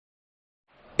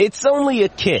It's only a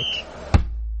kick,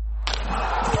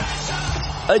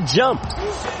 a jump,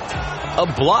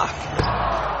 a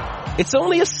block. It's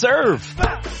only a serve.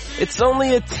 It's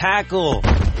only a tackle,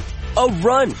 a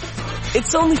run.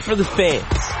 It's only for the fans.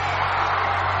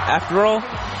 After all,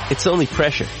 it's only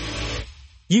pressure.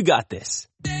 You got this.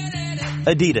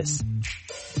 Adidas.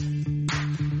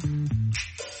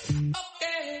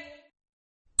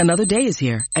 Another day is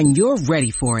here, and you're ready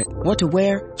for it. What to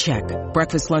wear? Check.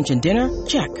 Breakfast, lunch, and dinner?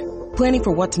 Check. Planning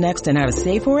for what's next and how to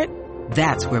save for it?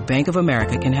 That's where Bank of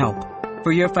America can help.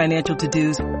 For your financial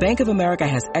to-dos, Bank of America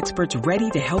has experts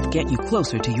ready to help get you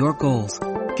closer to your goals.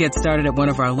 Get started at one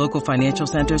of our local financial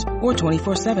centers or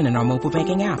 24/7 in our mobile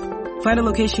banking app. Find a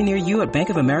location near you at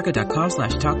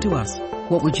bankofamerica.com/talktous.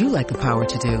 What would you like the power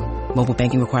to do? Mobile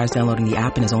banking requires downloading the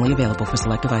app and is only available for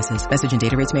select devices. Message and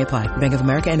data rates may apply. Bank of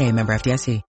America NA, member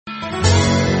FDIC.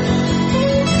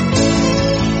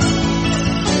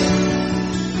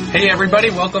 Hey everybody,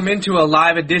 welcome into a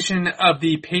live edition of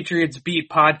the Patriots Beat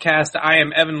podcast. I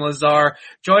am Evan Lazar,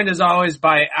 joined as always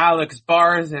by Alex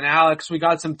Barth. And Alex, we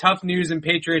got some tough news in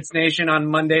Patriots Nation on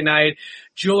Monday night.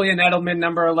 Julian Edelman,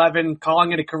 number 11,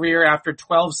 calling it a career after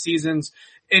 12 seasons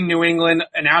in New England,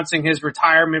 announcing his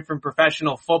retirement from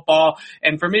professional football.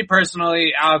 And for me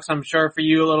personally, Alex, I'm sure for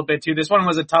you a little bit too, this one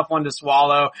was a tough one to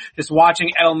swallow. Just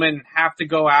watching Edelman have to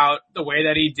go out the way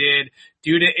that he did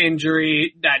due to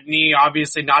injury, that knee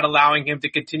obviously not allowing him to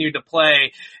continue to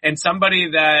play. And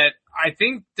somebody that I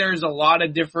think there's a lot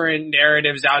of different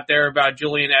narratives out there about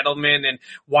Julian Edelman and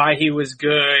why he was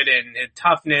good and his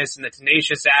toughness and the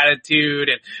tenacious attitude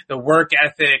and the work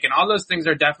ethic, and all those things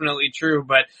are definitely true.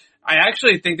 But I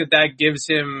actually think that gives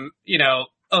him,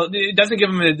 it doesn't give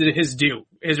him his due,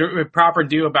 his proper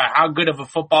due about how good of a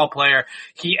football player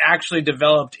he actually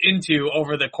developed into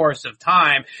over the course of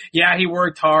time. Yeah, he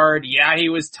worked hard. Yeah, he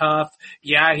was tough.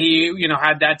 Yeah, he,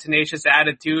 had that tenacious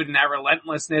attitude and that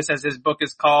relentlessness, as his book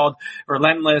is called,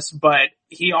 Relentless, but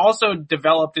he also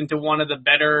developed into one of the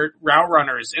better route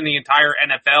runners in the entire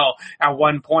NFL at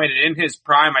one point. And in his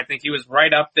prime, I think he was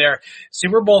right up there.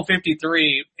 Super Bowl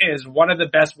 53 is one of the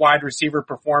best wide receiver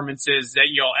performances that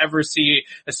you'll ever see,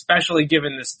 especially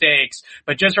given the stakes.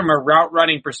 But just from a route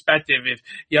running perspective, if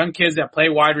young kids that play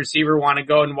wide receiver want to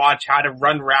go and watch how to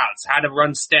run routes, how to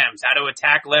run stems, how to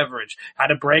attack leverage, how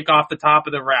to break off the top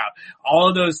of the route, all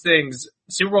of those things,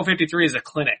 Super Bowl 53 is a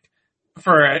clinic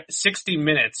for 60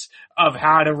 minutes of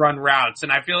how to run routes.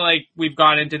 And I feel like we've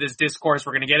gone into this discourse.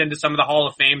 We're going to get into some of the Hall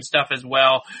of Fame stuff as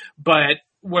well. But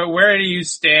where do you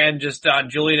stand just on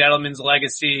Julian Edelman's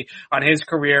legacy, on his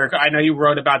career? I know you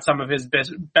wrote about some of his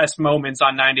best moments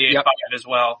on 98.5 as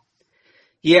well.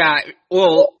 Yeah,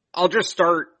 well, I'll just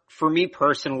start for me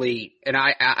personally, and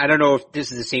I don't know if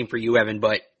this is the same for you, Evan,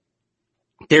 but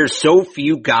there's so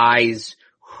few guys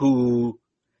who,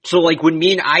 so like when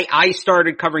I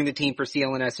started covering the team for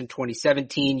CLNS in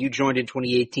 2017, you joined in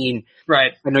 2018.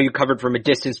 Right. I know you covered from a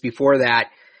distance before that.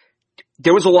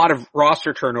 There was a lot of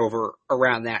roster turnover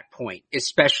around that point,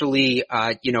 especially,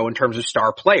 in terms of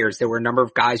star players. There were a number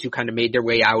of guys who kind of made their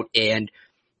way out, and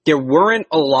there weren't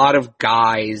a lot of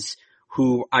guys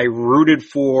who I rooted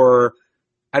for.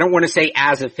 I don't want to say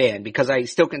as a fan, because I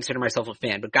still consider myself a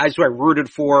fan, but guys who I rooted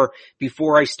for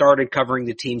before I started covering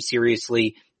the team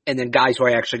seriously, and then guys who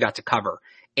I actually got to cover.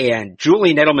 And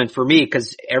Julian Edelman for me,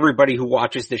 because everybody who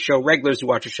watches the show, regulars who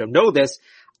watch the show know this,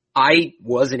 I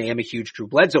was and am a huge Drew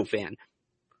Bledsoe fan.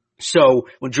 So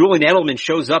when Julian Edelman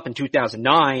shows up in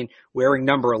 2009 wearing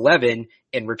number 11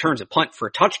 and returns a punt for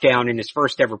a touchdown in his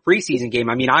first ever preseason game,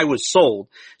 I was sold.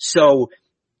 So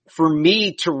for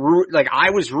me to root, I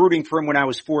was rooting for him when I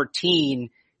was 14,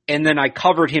 and then I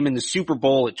covered him in the Super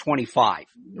Bowl at 25.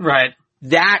 Right.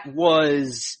 That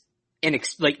was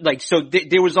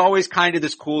there was always kind of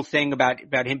this cool thing about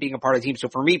him being a part of the team. So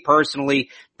for me personally,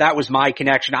 that was my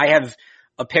connection. I have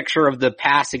a picture of the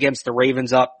pass against the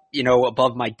Ravens up,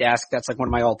 above my desk. That's like one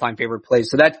of my all-time favorite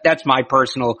plays. So that's my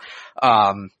personal,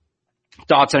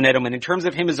 thoughts on Edelman. In terms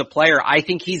of him as a player, I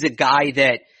think he's a guy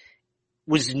that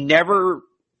was never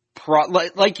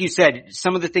like you said,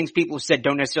 some of the things people have said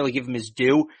don't necessarily give him his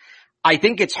due. I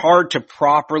think it's hard to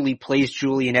properly place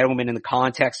Julian Edelman in the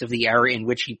context of the era in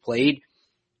which he played,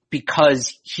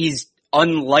 because he's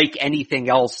unlike anything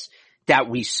else that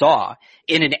we saw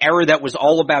in an era that was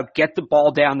all about get the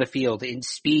ball down the field in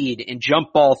speed and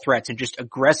jump ball threats and just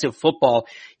aggressive football.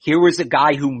 Here was a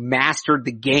guy who mastered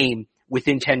the game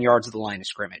within 10 yards of the line of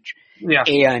scrimmage. Yeah.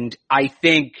 And I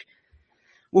think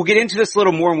we'll get into this a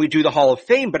little more when we do the Hall of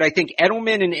Fame, but I think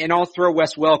Edelman, and I'll throw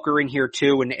Wes Welker in here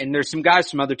too, and there's some guys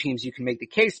from other teams you can make the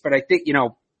case, but I think,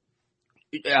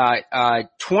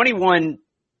 21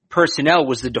 personnel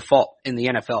was the default in the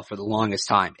NFL for the longest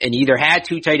time. And you either had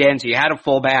 2 tight ends or you had a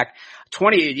fullback.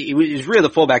 It was really the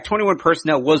fullback. 21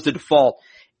 personnel was the default.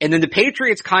 And then the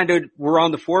Patriots kind of were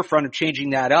on the forefront of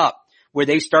changing that up, where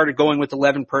they started going with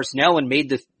 11 personnel and made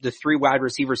the 3 wide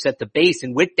receivers set the base.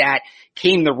 And with that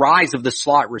came the rise of the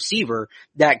slot receiver,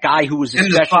 that guy who was a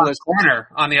specialist corner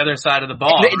on the other side of the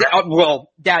ball.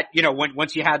 Well, that,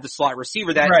 once you had the slot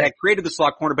receiver, that created the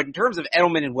slot corner. But in terms of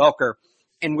Edelman and Welker,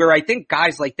 and where I think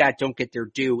guys like that don't get their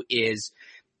due is,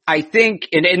 I think,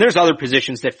 and there's other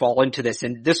positions that fall into this,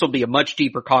 and this will be a much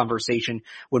deeper conversation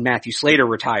when Matthew Slater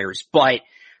retires, but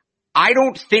I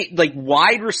don't think,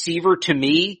 wide receiver to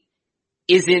me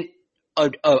isn't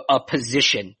a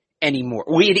position anymore.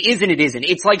 It isn't.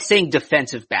 It's like saying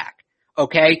defensive back.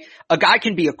 Okay? A guy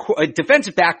can be a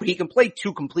defensive back, but he can play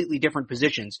 2 completely different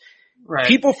positions. Right.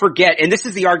 People forget, and this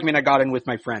is the argument I got in with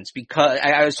my friends, because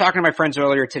I was talking to my friends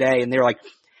earlier today, and they're like,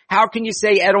 how can you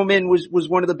say Edelman was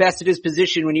one of the best at his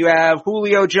position when you have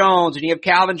Julio Jones and you have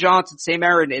Calvin Johnson, same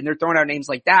era, and they're throwing out names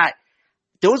like that?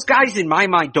 Those guys, in my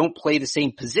mind, don't play the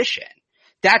same position.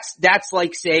 That's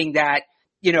like saying that,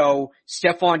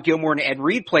 Stephon Gilmore and Ed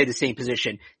Reed play the same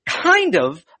position. Kind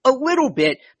of, a little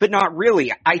bit, but not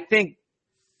really. I think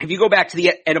if you go back to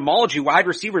the etymology, wide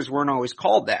receivers weren't always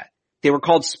called that. They were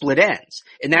called split ends.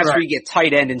 And that's where you get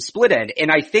tight end and split end. And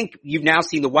I think you've now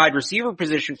seen the wide receiver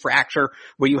position fracture,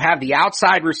 where you have the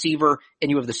outside receiver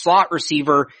and you have the slot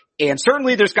receiver. And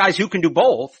certainly there's guys who can do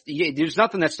both. There's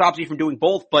nothing that stops you from doing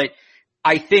both. But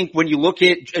I think when you look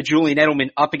at Julian Edelman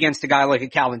up against a guy like a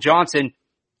Calvin Johnson,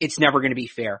 it's never going to be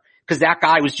fair. Because that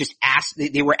guy was just asked,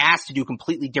 they were asked to do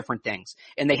completely different things,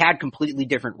 and they had completely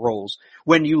different roles.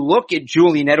 When you look at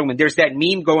Julian Edelman, there's that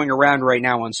meme going around right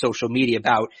now on social media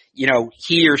about,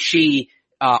 he or she,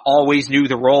 always knew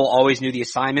the role, always knew the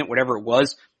assignment, whatever it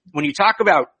was. When you talk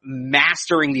about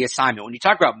mastering the assignment, when you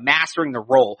talk about mastering the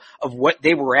role of what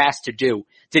they were asked to do,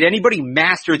 did anybody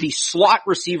master the slot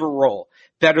receiver role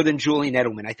better than Julian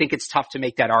Edelman? I think it's tough to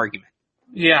make that argument.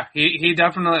 Yeah, he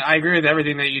definitely, I agree with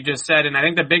everything that you just said. And I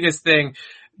think the biggest thing,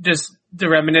 just to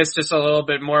reminisce just a little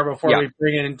bit more before we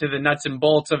bring it into the nuts and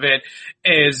bolts of it,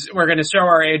 is we're going to show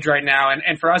our age right now.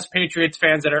 And for us Patriots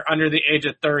fans that are under the age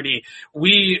of 30,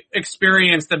 we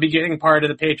experienced the beginning part of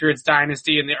the Patriots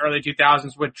dynasty in the early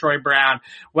 2000s with Troy Brown.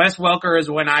 Wes Welker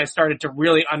is when I started to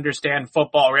really understand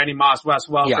football. Randy Moss, Wes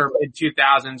Welker, mid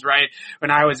 2000s, right? When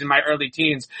I was in my early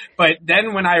teens. But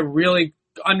then when I really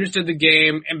understood the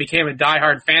game and became a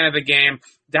diehard fan of the game,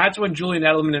 that's when Julian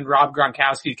Edelman and Rob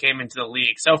Gronkowski came into the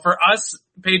league. So for us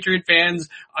Patriot fans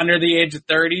under the age of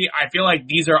 30, I feel like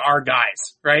these are our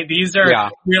guys, right? These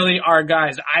are really our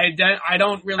guys. I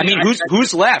don't really. I mean,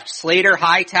 who's left? Slater,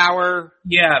 Hightower.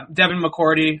 Yeah, Devin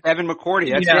McCourty.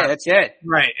 That's it.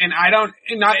 Right. And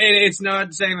it's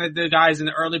not saying that the guys in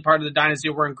the early part of the dynasty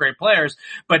weren't great players,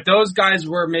 but those guys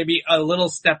were maybe a little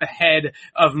step ahead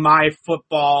of my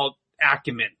football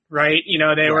acumen, right?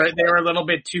 They were a little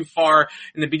bit too far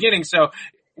in the beginning. So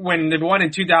when they won in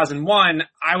 2001,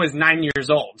 I was 9 years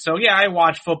old. So yeah, I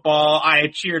watched football. I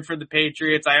cheered for the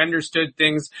Patriots. I understood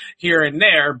things here and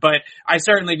there, but I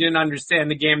certainly didn't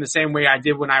understand the game the same way I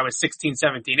did when I was 16,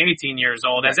 17, 18 years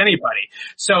old as anybody.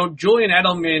 So Julian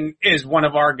Edelman is one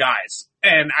of our guys.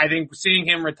 And I think seeing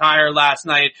him retire last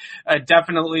night,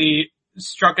 definitely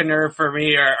struck a nerve for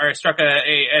me, or struck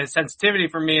a sensitivity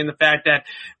for me in the fact that,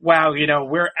 wow,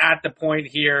 we're at the point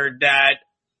here that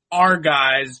our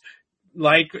guys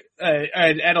like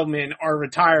Edelman are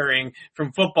retiring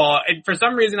from football. And for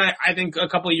some reason, I think a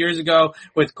couple of years ago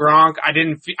with Gronk,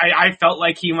 I felt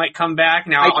like he might come back.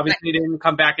 Now, obviously he didn't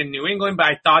come back in New England, but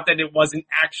I thought that it wasn't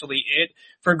actually it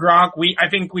for Gronk. I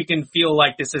think we can feel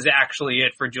like this is actually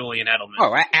it for Julian Edelman.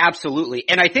 Oh, absolutely.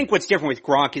 And I think what's different with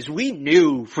Gronk is we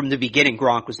knew from the beginning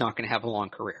Gronk was not going to have a long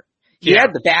career. He had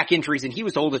the back injuries and he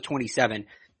was old at 27.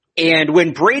 And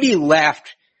when Brady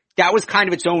left, that was kind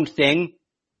of its own thing.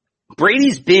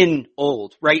 Brady's been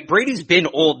old, right? Brady's been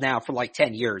old now for like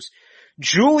 10 years.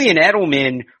 Julian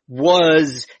Edelman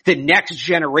was the next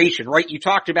generation, right? You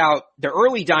talked about the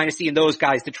early dynasty and those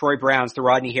guys, the Troy Browns, the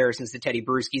Rodney Harrisons, the Teddy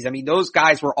Bruschies. I mean, those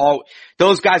guys were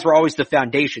always the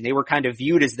foundation. They were kind of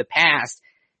viewed as the past.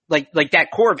 Like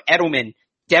that core of Edelman,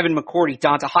 Devin McCourty,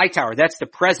 Donta Hightower, that's the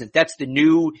present. That's the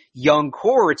new young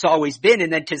core it's always been.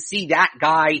 And then to see that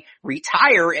guy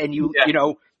retire and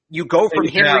you go from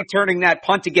him returning that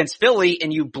punt against Philly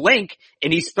and you blink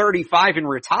and he's 35 and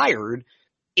retired.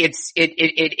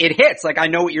 It hits. Like, I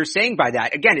know what you're saying by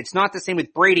that. Again, it's not the same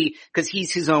with Brady because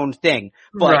he's his own thing.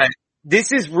 But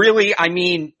this is really, I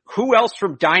mean, who else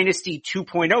from Dynasty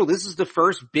 2.0? This is the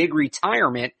first big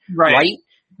retirement, right?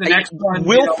 The next one.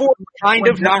 Will Ford kind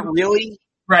of, not really.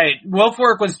 Right.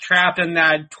 Wilfork was trapped in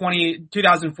that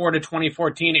 2004 to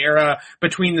 2014 era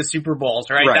between the Super Bowls,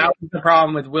 right? That was the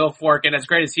problem with Wilfork, and as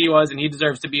great as he was, and he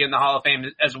deserves to be in the Hall of Fame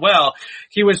as well,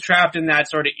 he was trapped in that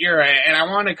sort of era. And I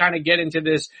want to kind of get into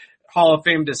this Hall of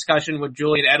Fame discussion with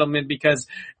Julian Edelman, because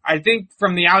I think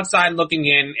from the outside looking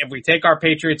in, if we take our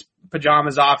Patriots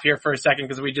pajamas off here for a second,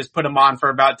 because we just put them on for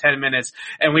about 10 minutes,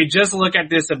 and we just look at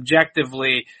this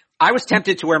objectively. I was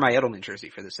tempted to wear my Edelman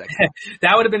jersey for this second.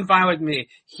 That would have been fine with me.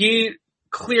 He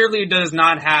clearly does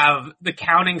not have the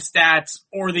counting stats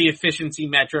or the efficiency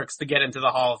metrics to get into the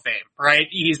Hall of Fame, right?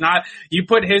 He's not, you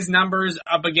put his numbers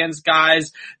up against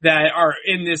guys that are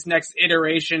in this next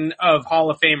iteration of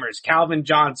Hall of Famers, Calvin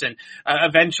Johnson,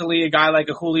 eventually a guy like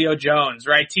a Julio Jones,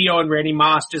 right? T.O. and Randy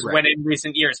Moss just went in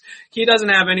recent years. He doesn't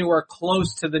have anywhere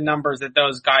close to the numbers that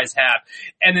those guys have.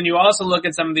 And then you also look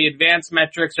at some of the advanced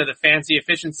metrics or the fancy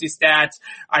efficiency stats.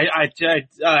 I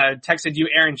texted you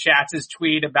Aaron Schatz's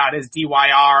tweet about his DYAR,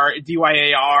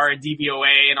 DVOA,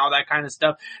 and all that kind of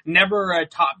stuff. Never a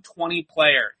top 20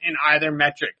 player in either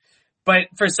metric. But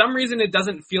for some reason, it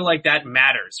doesn't feel like that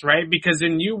matters, right? Because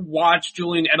when you watch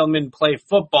Julian Edelman play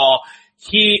football,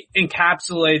 he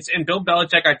encapsulates, and Bill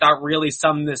Belichick, I thought, really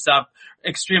summed this up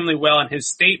extremely well in his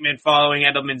statement following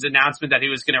Edelman's announcement that he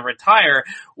was going to retire,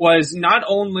 was not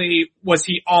only was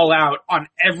he all out on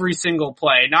every single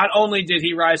play, not only did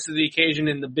he rise to the occasion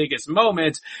in the biggest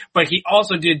moments, but he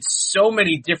also did so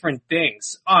many different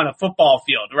things on a football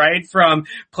field, right? From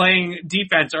playing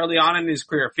defense early on in his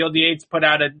career. Field Yates put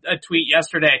out a tweet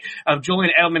yesterday of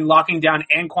Julian Edelman locking down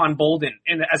Anquan Bolden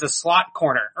as a slot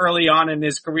corner early on in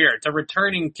his career, to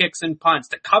returning kicks and punts,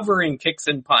 to covering kicks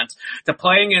and punts, to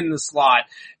playing in the slot.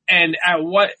 And at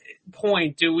what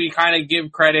point do we kind of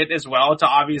give credit as well to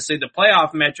obviously the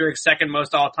playoff metrics, second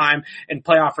most all time in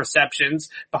playoff receptions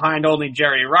behind only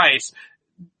Jerry Rice?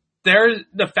 There's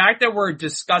the fact that we're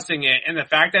discussing it, and the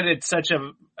fact that it's such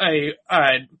a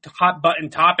hot button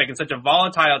topic and such a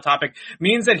volatile topic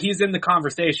means that he's in the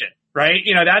conversation, right?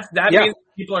 You know, that means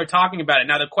people are talking about it.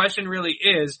 Now the question really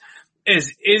is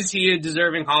he a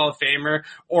deserving Hall of Famer,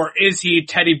 or is he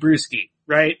Teddy Bruschi?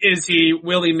 Right? Is he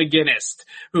Willie McGinnis,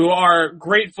 who are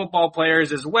great football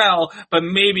players as well, but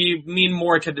maybe mean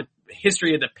more to the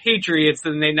history of the Patriots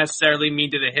than they necessarily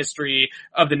mean to the history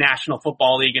of the National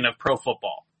Football League and of pro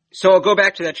football? So I'll go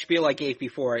back to that spiel I gave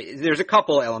before. There's a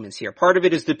couple elements here. Part of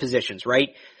it is the positions,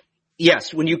 right?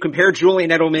 Yes, when you compare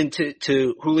Julian Edelman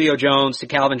to Julio Jones, to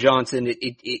Calvin Johnson,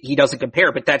 he doesn't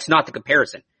compare, but that's not the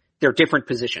comparison. They're different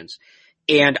positions.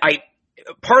 And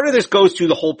part of this goes to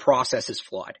the whole process is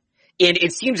flawed. And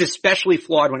it seems especially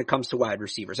flawed when it comes to wide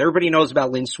receivers. Everybody knows about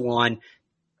Lynn Swann.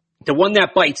 The one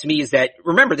that bites me is that,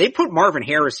 remember, they put Marvin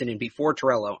Harrison in before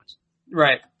Terrell Owens.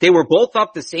 Right. They were both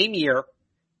up the same year,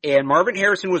 and Marvin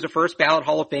Harrison was a first ballot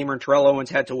Hall of Famer, and Terrell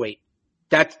Owens had to wait.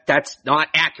 That's not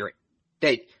accurate.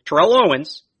 Terrell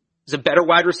Owens is a better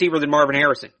wide receiver than Marvin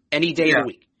Harrison any day of the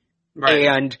week. Right.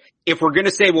 And if we're going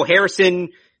to say, well, Harrison,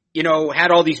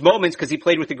 had all these moments because he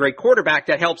played with a great quarterback,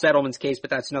 that helps Edelman's case, but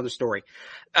that's another story.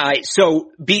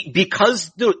 Because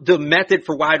the method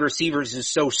for wide receivers is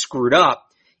so screwed up,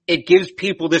 it gives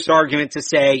people this argument to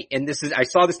say, and I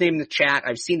saw this name in the chat,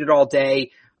 I've seen it all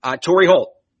day, Torrey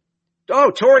Holt.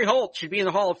 Oh, Torrey Holt should be in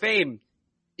the Hall of Fame.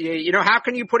 How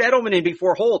can you put Edelman in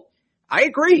before Holt? I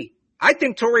agree. I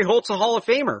think Torrey Holt's a Hall of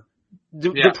Famer.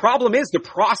 The problem is the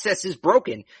process is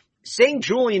broken. Saying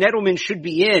Julian Edelman should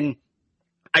be in,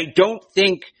 I don't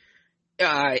think,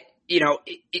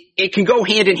 it can go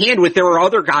hand in hand with there are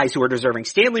other guys who are deserving.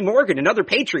 Stanley Morgan, another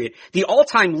Patriot, the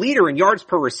all-time leader in yards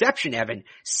per reception, Evan.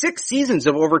 6 seasons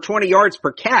of over 20 yards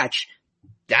per catch.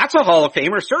 That's a Hall of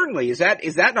Famer, certainly. Is that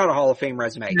not a Hall of Fame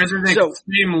resume? There's an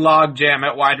extreme log jam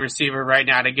at wide receiver right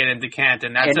now to get into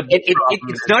Canton.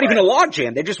 It's not even a log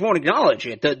jam. They just won't acknowledge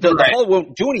it. The Hall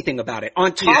won't do anything about it.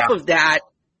 On top of that,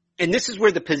 and this is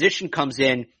where the position comes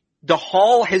in, the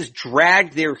Hall has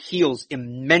dragged their heels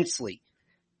immensely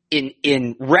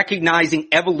in recognizing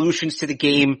evolutions to the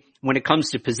game when it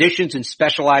comes to positions and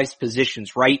specialized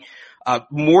positions, right?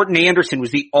 Gary Anderson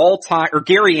was the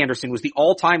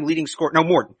all-time leading scorer. No,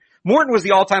 Morton was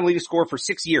the all-time leading scorer for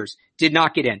 6 years. Did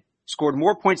not get in. Scored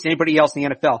more points than anybody else in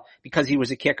the NFL because he was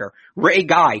a kicker. Ray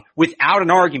Guy, without an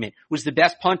argument, was the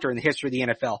best punter in the history of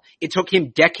the NFL. It took him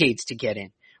decades to get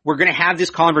in. We're going to have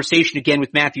this conversation again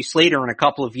with Matthew Slater in a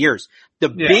couple of years. The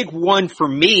big one for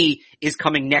me is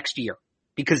coming next year,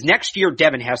 because next year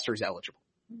Devin Hester is eligible.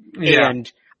 Yeah.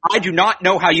 And I do not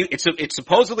know how it's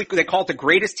supposedly, they call it the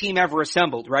greatest team ever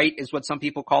assembled, right? Is what some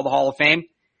people call the Hall of Fame.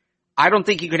 I don't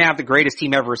think you can have the greatest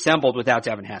team ever assembled without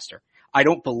Devin Hester. I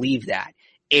don't believe that.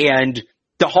 And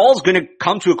the Hall's going to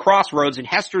come to a crossroads and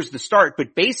Hester's the start,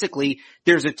 but basically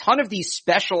there's a ton of these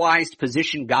specialized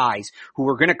position guys who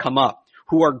are going to come up,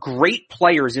 who are great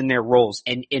players in their roles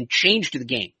and change the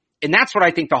game. And that's what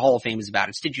I think the Hall of Fame is about.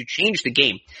 It's did you change the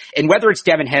game? And whether it's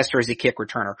Devin Hester as a kick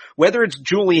returner, whether it's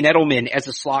Julian Edelman as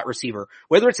a slot receiver,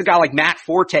 whether it's a guy like Matt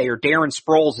Forte or Darren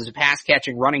Sproles as a pass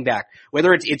catching running back,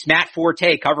 whether it's Matt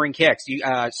Forte covering kicks,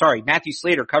 Matthew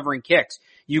Slater covering kicks.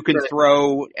 You can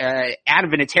throw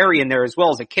Adam Vinatieri in there as well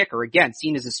as a kicker. Again,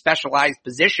 seen as a specialized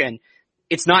position.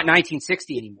 It's not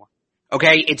 1960 anymore.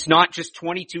 Okay? It's not just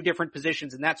 22 different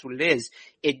positions and that's what it is.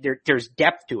 There's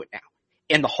depth to it now.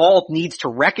 And the Hall needs to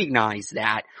recognize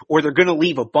that or they're going to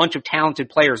leave a bunch of talented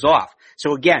players off.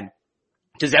 So again,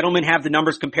 does Edelman have the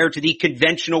numbers compared to the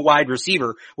conventional wide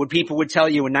receiver? What people would tell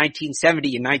you in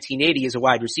 1970 and 1980 as a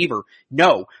wide receiver?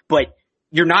 No, but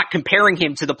you're not comparing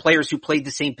him to the players who played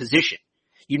the same position.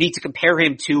 You need to compare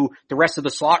him to the rest of the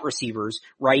slot receivers,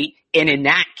 right? And in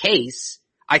that case,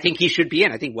 I think he should be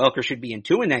in. I think Welker should be in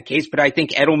too in that case, but I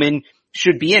think Edelman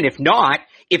should be in. If not,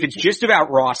 if it's just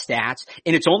about raw stats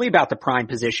and it's only about the prime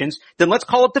positions, then let's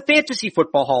call it the Fantasy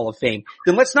Football Hall of Fame.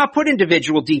 Then let's not put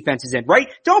individual defenses in, right?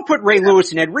 Don't put Ray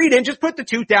Lewis and Ed Reed in. Just put the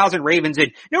 2000 Ravens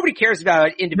in. Nobody cares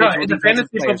about individual the defensive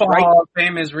Fantasy players, Football right? Hall of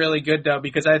Fame is really good though,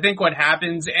 because I think what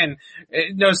happens, and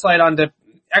no slight on the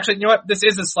actually, you know what? This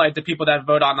is a slight to people that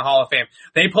vote on the Hall of Fame.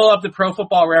 They pull up the Pro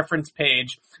Football Reference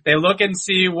page. They look and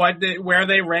see where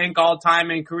they rank all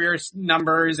time in career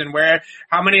numbers and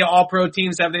how many All-Pro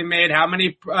teams have they made, how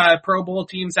many Pro Bowl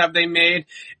teams have they made,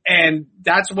 and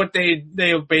that's what they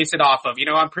base it off of. You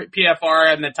know, on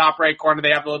PFR in the top right corner,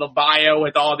 they have a little bio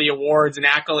with all the awards and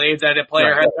accolades that a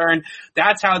player has earned.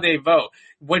 That's how they vote.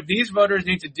 What these voters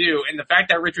need to do, and the fact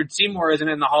that Richard Seymour isn't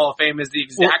in the Hall of Fame is the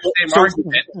exact same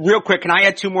argument. Real quick, can I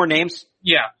add two more names?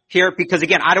 Yeah. Here, because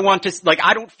again, I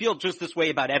don't feel just this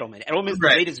way about Edelman. Edelman's the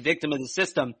latest victim of the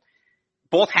system.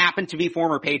 Both happen to be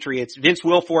former Patriots. Vince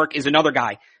Wilfork is another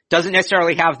guy. Doesn't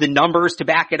necessarily have the numbers to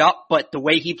back it up, but the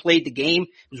way he played the game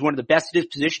was one of the best at his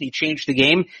position. He changed the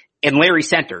game. And Larry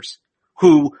Centers,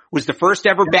 who was the first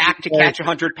ever back to catch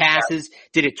 100 passes,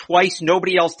 did it twice.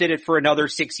 Nobody else did it for another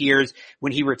 6 years.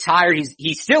 When he retired,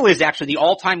 he still is actually the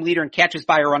all-time leader in catches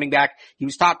by a running back. He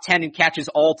was top 10 in catches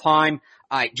all time.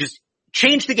 Just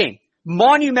changed the game.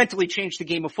 Monumentally changed the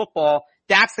game of football.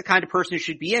 That's the kind of person who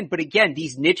should be in. But again,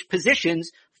 these niche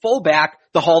positions, fullback,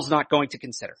 the Hall's not going to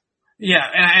consider. Yeah,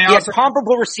 and he has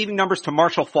comparable receiving numbers to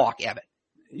Marshall Faulk, Evan.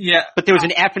 Yeah. But there was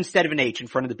an F instead of an H in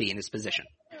front of the B in his position.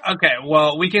 Okay,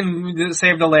 well, we can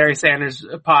save the Larry Sanders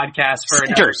podcast for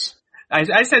Centers.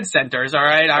 I said Centers, all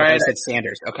right? All right. I said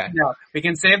Sanders, okay. No, we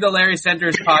can save the Larry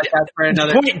Centers podcast for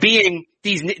another. The point being,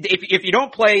 if you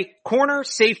don't play corner,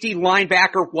 safety,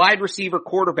 linebacker, wide receiver,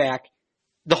 quarterback,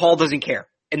 the Hall doesn't care.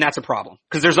 And that's a problem.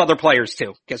 Because there's other players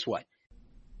too. Guess what?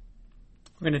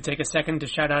 We're going to take a second to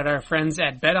shout out our friends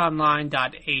at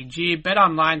betonline.ag.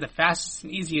 BetOnline, the fastest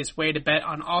and easiest way to bet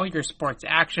on all your sports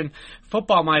action.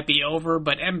 Football might be over,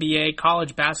 but NBA,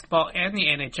 college basketball, and the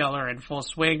NHL are in full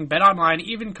swing. BetOnline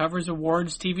even covers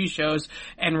awards, TV shows,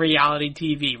 and reality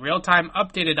TV. Real-time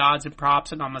updated odds and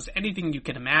props and almost anything you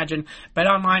can imagine.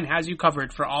 BetOnline has you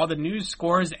covered for all the news,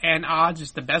 scores, and odds. It's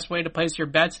the best way to place your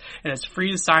bets, and it's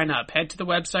free to sign up. Head to the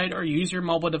website or use your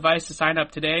mobile device to sign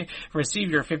up today. Receive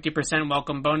your 50%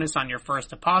 welcome bonus on your first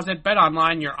deposit.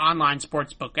 BetOnline, your online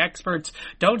sportsbook experts.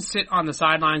 Don't sit on the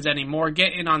sidelines anymore.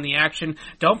 Get in on the action.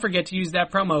 Don't forget to use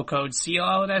that promo code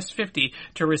CLNS50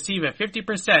 to receive a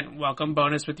 50% welcome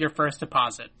bonus with your first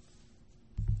deposit.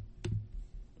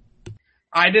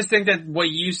 I just think that what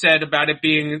you said about it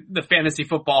being the Fantasy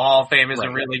Football Hall of Fame is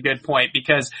a really good point,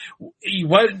 because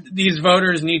what these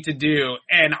voters need to do,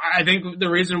 and I think the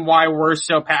reason why we're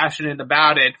so passionate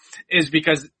about it is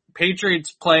because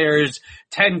Patriots players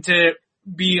tend to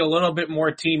be a little bit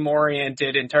more team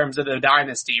oriented in terms of the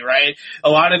dynasty, right? A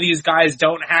lot of these guys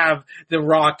don't have the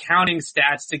raw counting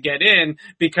stats to get in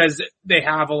because they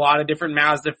have a lot of different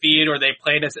mouths to feed, or they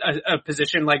played a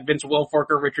position like Vince Wilfork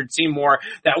or Richard Seymour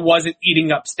that wasn't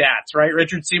eating up stats, right?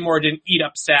 Richard Seymour didn't eat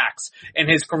up sacks in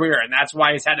his career, and that's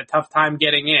why he's had a tough time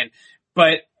getting in.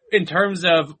 But in terms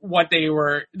of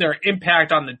their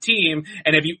impact on the team,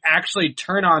 and if you actually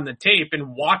turn on the tape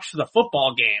and watch the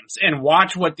football games and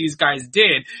watch what these guys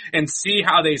did and see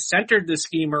how they centered the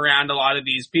scheme around a lot of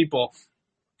these people,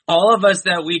 all of us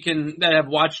that have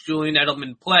watched Julian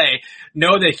Edelman play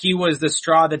know that he was the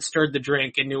straw that stirred the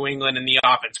drink in New England in the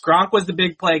offense. Gronk was the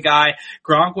big play guy.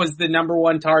 Gronk was the number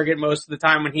one target most of the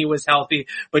time when he was healthy,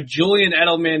 but Julian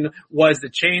Edelman was the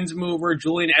chains mover.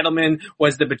 Julian Edelman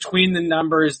was the between the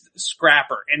numbers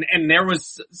scrapper. And there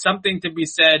was something to be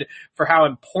said for how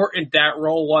important that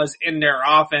role was in their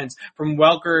offense, from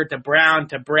Welker to Brown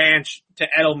to Branch to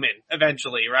Edelman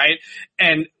eventually, right?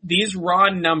 And these raw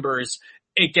numbers,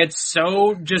 it gets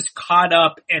so just caught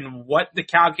up in what the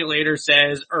calculator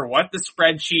says or what the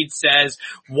spreadsheet says.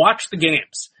 Watch the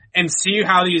games and see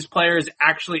how these players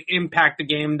actually impact the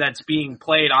game that's being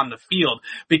played on the field.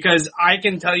 Because I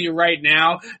can tell you right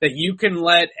now that you can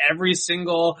let every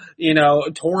single,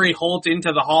 Torrey Holt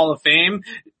into the Hall of Fame.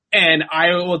 And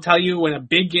I will tell you, when a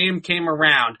big game came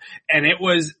around and it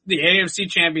was the AFC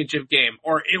Championship game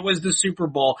or it was the Super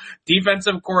Bowl,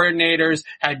 defensive coordinators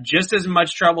had just as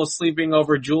much trouble sleeping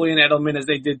over Julian Edelman as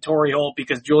they did Torrey Holt,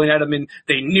 because Julian Edelman,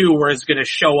 they knew, was going to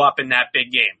show up in that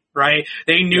big game, right?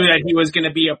 They knew that he was going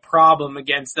to be a problem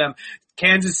against them.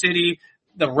 Kansas City,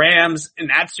 the Rams, in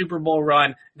that Super Bowl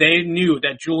run, they knew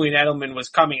that Julian Edelman was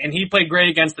coming, and he played great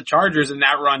against the Chargers in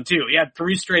that run too. He had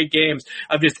 3 straight games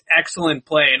of just excellent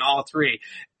play in all 3.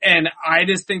 And I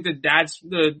just think that that's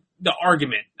the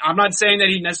argument. I'm not saying that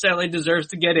he necessarily deserves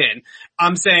to get in.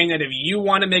 I'm saying that if you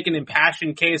want to make an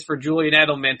impassioned case for Julian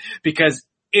Edelman, because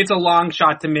it's a long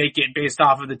shot to make it based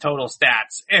off of the total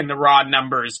stats and the raw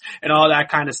numbers and all that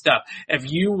kind of stuff.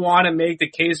 If you want to make the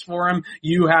case for him,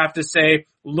 you have to say,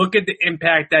 look at the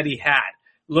impact that he had.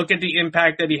 Look at the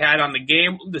impact that he had on the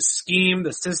game, the scheme,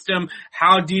 the system,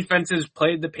 how defenses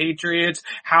played the Patriots,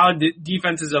 how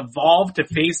defenses evolved to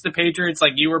face the Patriots,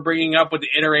 like you were bringing up with the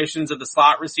iterations of the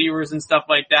slot receivers and stuff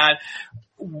like that.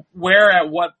 Where, at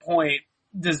what point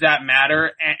does that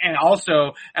matter? And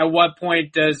also, at what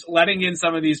point does letting in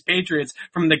some of these Patriots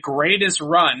from the greatest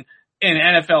run in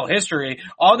NFL history,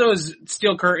 all those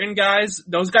Steel Curtain guys,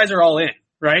 those guys are all in,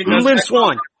 right? Lynn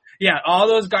Swan. Yeah, all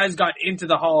those guys got into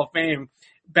the Hall of Fame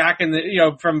back in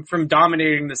the, from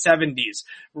dominating the 70s.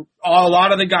 A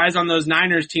lot of the guys on those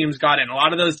Niners teams got in. A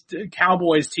lot of those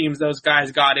Cowboys teams, those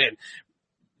guys got in.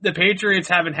 The Patriots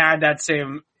haven't had that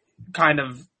same kind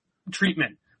of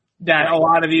treatment that a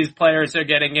lot of these players are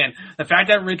getting in. The fact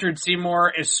that Richard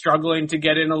Seymour is struggling to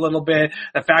get in a little bit,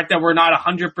 the fact that we're not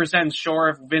 100% sure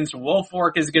if Vince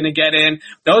Wilfork is going to get in,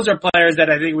 those are players that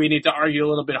I think we need to argue a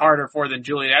little bit harder for than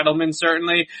Julian Edelman,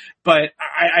 certainly. But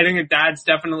I think that that's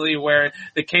definitely where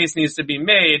the case needs to be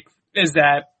made, is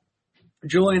that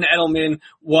Julian Edelman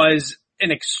was an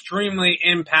extremely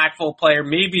impactful player.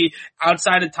 Maybe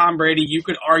outside of Tom Brady, you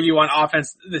could argue on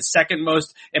offense, the second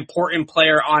most important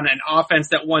player on an offense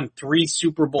that won 3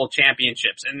 Super Bowl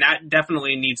championships. And that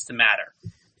definitely needs to matter.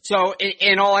 So,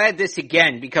 and I'll add this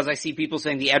again, because I see people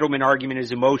saying the Edelman argument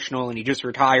is emotional and he just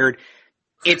retired.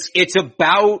 It's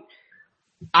about,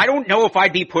 I don't know if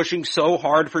I'd be pushing so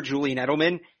hard for Julian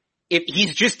Edelman. If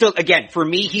he's just, again, for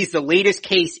me, he's the latest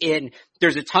case in,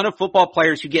 there's a ton of football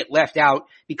players who get left out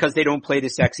because they don't play the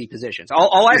sexy positions.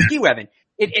 I'll ask you, Evan.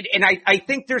 And I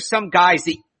think there's some guys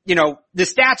that, the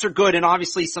stats are good and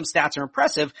obviously some stats are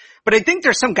impressive, but I think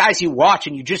there's some guys you watch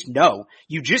and you just know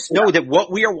that what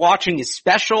we are watching is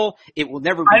special. It will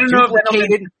never be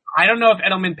duplicated. I don't know if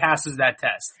Edelman passes that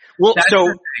test. Well,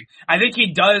 I think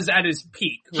he does at his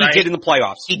peak. Right? He did in the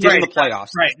playoffs.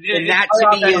 Right. And that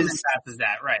to me is, passes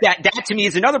that, right. That to me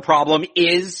is another problem,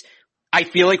 is I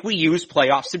feel like we use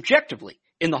playoffs subjectively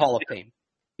in the Hall of Fame.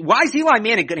 Why is Eli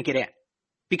Manning going to get in?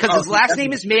 Because his last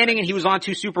name is Manning and he was on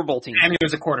 2 Super Bowl teams. And he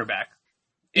was a quarterback.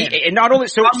 And not only,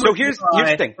 so here's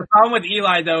the thing. The problem with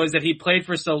Eli, though, is that he played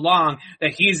for so long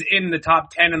that he's in the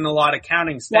top 10 in a lot of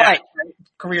counting stats. Right.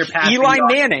 Career passing. Eli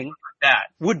Manning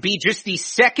would be just the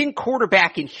second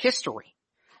quarterback in history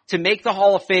to make the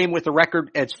Hall of Fame with a record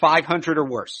that's 500 or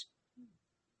worse.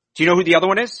 Do you know who the other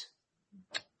one is?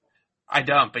 I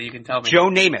don't, but you can tell me. Joe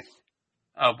Namath.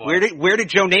 Oh boy. Where did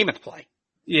Joe Namath play?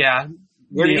 Yeah.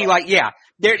 Where did Eli? Yeah.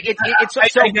 We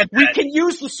can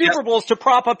use the Super Bowls to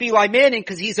prop up Eli Manning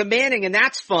because he's a Manning and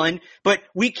that's fun, but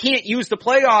we can't use the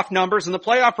playoff numbers and the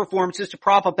playoff performances to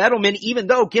prop up Edelman, even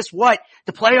though, guess what?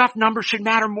 The playoff numbers should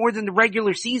matter more than the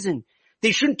regular season.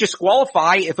 They shouldn't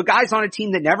disqualify. If a guy's on a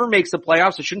team that never makes the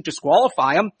playoffs, it shouldn't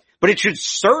disqualify him, but it should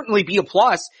certainly be a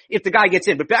plus if the guy gets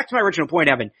in. But back to my original point,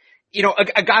 Evan,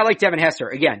 a guy like Devin Hester,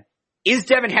 again, is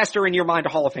Devin Hester in your mind a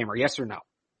Hall of Famer? Yes or no?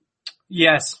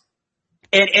 Yes.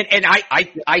 And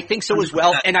I think so as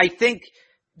well. And I think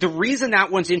the reason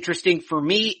that one's interesting for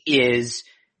me is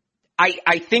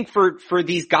I think for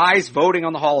these guys voting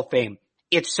on the Hall of Fame,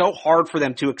 it's so hard for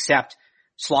them to accept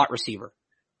slot receiver,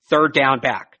 third down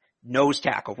back, nose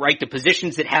tackle, right? The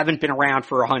positions that haven't been around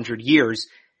for 100 years.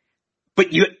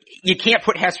 But you can't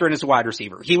put Hester in as a wide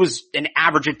receiver. He was an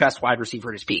average at best wide receiver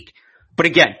at his peak. But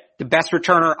again, the best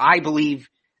returner, I believe,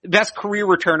 the best career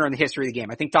returner in the history of the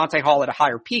game. I think Dante Hall at a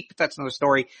higher peak, but that's another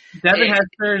story. Devin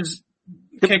Hester's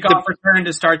kickoff return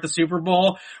to start the Super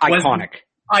Bowl was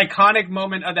iconic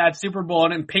moment of that Super Bowl,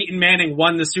 and Peyton Manning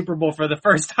won the Super Bowl for the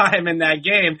first time in that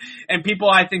game. And people,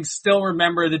 I think, still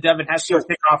remember the Devin Hester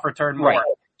kickoff return more. Right.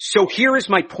 So here is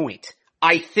my point.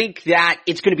 I think that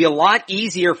it's going to be a lot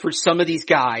easier for some of these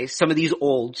guys, some of these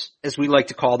olds, as we like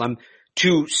to call them,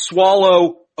 to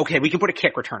swallow, okay, we can put a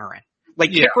kick returner in.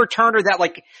 Like kick returner that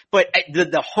but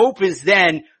the hope is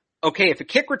then, okay, if a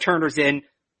kick returner's in,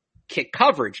 kick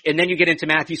coverage, and then you get into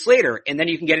Matthew Slater, and then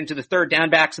you can get into the third down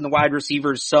backs and the wide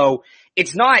receivers. So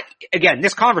it's not, again,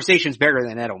 this conversation's bigger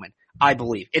than Edelman, I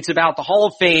believe. It's about the Hall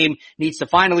of Fame needs to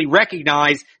finally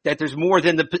recognize that there's more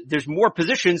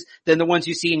positions than the ones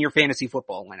you see in your fantasy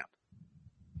football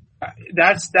lineup.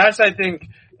 That's I think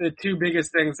the two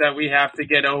biggest things that we have to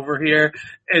get over here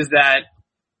is that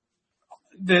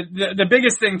the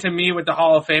biggest thing to me with the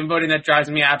Hall of Fame voting that drives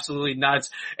me absolutely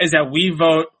nuts is that we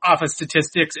vote off of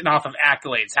statistics and off of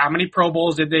accolades. How many Pro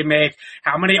Bowls did they make?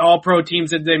 How many All-Pro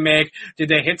teams did they make? Did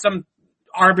they hit some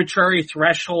arbitrary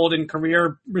threshold in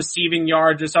career receiving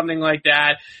yards or something like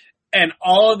that? And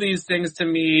all of these things to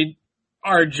me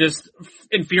are just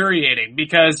infuriating,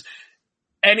 because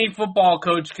any football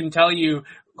coach can tell you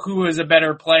who is a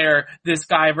better player, this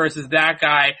guy versus that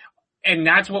guy. And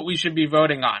that's what we should be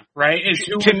voting on, right? It's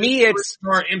a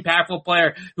more impactful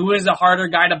player. Who is a harder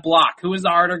guy to block? Who is a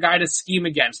harder guy to scheme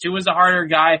against? Who is a harder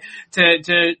guy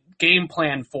to game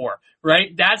plan for,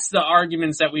 right? That's the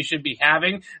arguments that we should be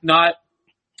having, not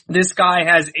this guy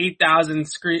has 8,000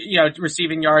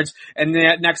 receiving yards and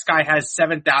the next guy has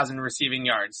 7,000 receiving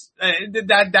yards.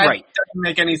 That doesn't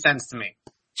make any sense to me.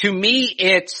 To me,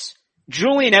 it's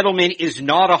Julian Edelman is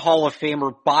not a Hall of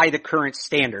Famer by the current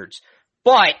standards,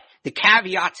 but the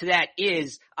caveat to that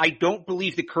is I don't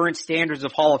believe the current standards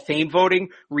of Hall of Fame voting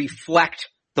reflect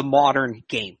the modern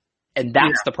game. And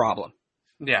that's the problem.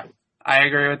 Yeah, I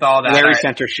agree with all that. Larry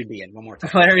Center should be in one more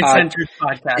time. Larry Center's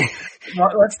podcast.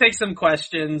 Well, let's take some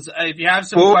questions. If you have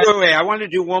some questions. Wait. I wanted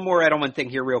to do one more Edelman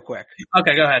thing here real quick.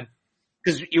 Okay, go ahead.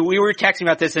 Because we were texting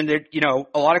about this and there,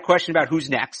 a lot of question about who's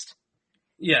next.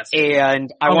 Yes.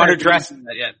 And I want to address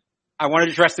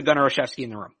the Gunnar Olszewski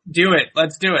in the room. Do it.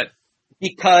 Let's do it.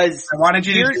 Because I wanted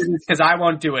you to do this because I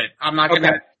won't do it. I'm not going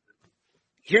to.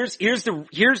 Here's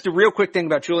the real quick thing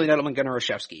about Julian Edelman, Gunnar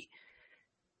Olszewski.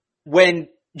 When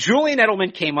Julian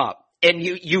Edelman came up, and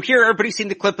you hear everybody seen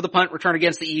the clip of the punt return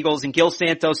against the Eagles, and Gil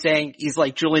Santos saying he's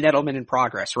like Julian Edelman in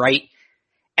progress, right?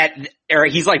 Or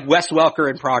he's like Wes Welker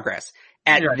in progress.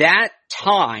 At that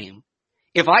time,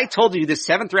 if I told you the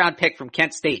 7th round pick from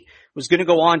Kent State was going to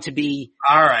go on to be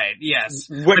all right, yes.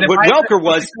 What Welker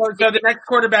was. So the next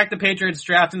quarterback the Patriots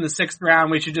draft in the 6th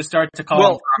round, we should just start to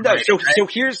call him Tom Brady,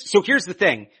 right? So here's the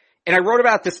thing, and I wrote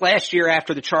about this last year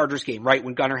after the Chargers game, right,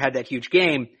 when Gunnar had that huge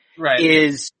game. Right.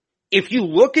 Is if you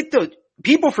look at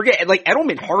people forget, like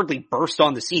Edelman hardly burst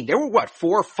on the scene. There were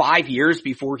 4 or 5 years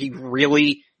before he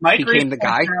really became the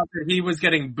guy. He was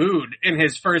getting booed in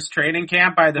his first training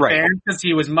camp by the fans because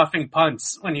he was muffing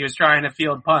punts when he was trying to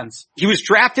field punts. He was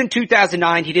drafted in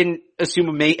 2009. He didn't assume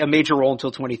a major role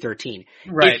until 2013.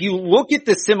 Right. If you look at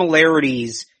the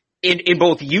similarities in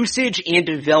both usage and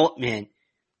development,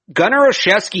 Gunnar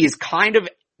Olszewski is kind of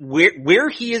where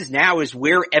he is now is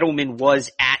where Edelman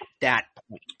was at that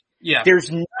point. Yeah. There's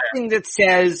nothing that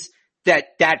says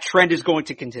that trend is going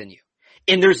to continue.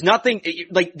 And there's nothing,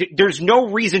 there's no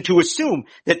reason to assume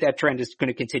that trend is going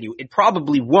to continue. It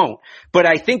probably won't. But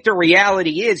I think the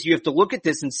reality is you have to look at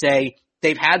this and say,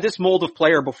 they've had this mold of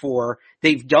player before.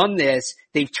 They've done this.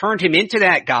 They've turned him into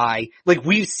that guy. Like,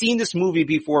 we've seen this movie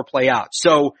before play out.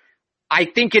 So I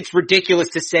think it's ridiculous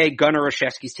to say Gunnar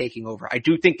Olszewski's taking over. I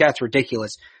do think that's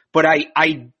ridiculous. But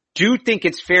I do think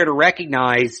it's fair to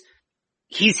recognize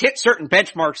he's hit certain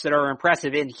benchmarks that are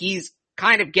impressive, and he's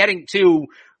kind of getting to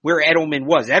where Edelman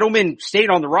was. Edelman stayed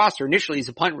on the roster initially as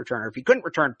a punt returner. If he couldn't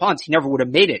return punts, he never would have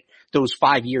made it those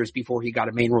 5 years before he got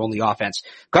a main role in the offense.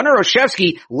 Gunnar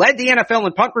Olszewski led the NFL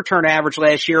in punt return average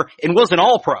last year and was an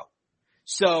all-pro.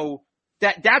 So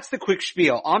that's the quick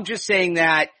spiel. I'm just saying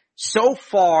that so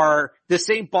far the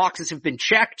same boxes have been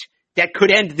checked. That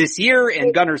could end this year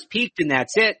and Gunnar's peaked and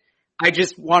that's it. I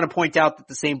just want to point out that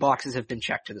the same boxes have been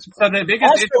checked to this point. So the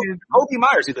biggest issue, Jacoby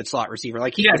Myers is a good slot receiver.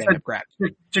 Like he could end up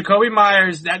grabbing. Jacoby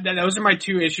Myers, those are my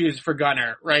two issues for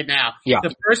Gunnar right now. Yeah.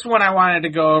 The first one I wanted to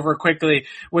go over quickly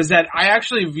was that I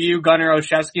actually view Gunnar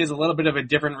Olszewski as a little bit of a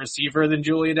different receiver than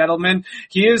Julian Edelman.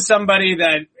 He is somebody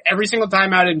that every single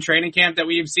time out in training camp that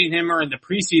we've seen him or in the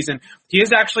preseason, he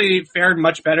has actually fared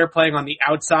much better playing on the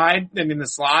outside than in the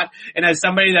slot. And as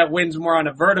somebody that wins more on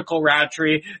a vertical route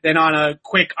tree than on a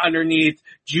quick underneath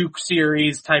juke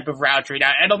series type of route tree.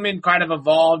 Now, Edelman kind of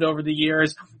evolved over the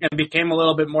years and became a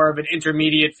little bit more of an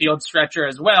intermediate field stretcher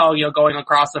as well, going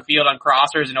across the field on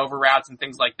crossers and over routes and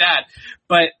things like that.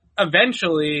 But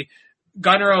eventually,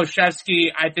 Gunnar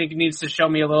Olszewski, I think, needs to show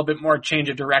me a little bit more change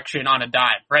of direction on a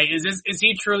dime, right? Is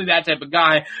he truly that type of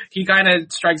guy? He kind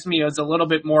of strikes me as a little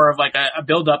bit more of like a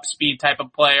build-up speed type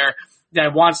of player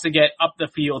that wants to get up the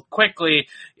field quickly.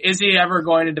 Is he ever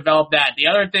going to develop that? The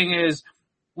other thing is,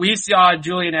 we saw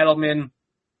Julian Edelman,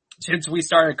 since we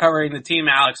started covering the team,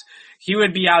 Alex, he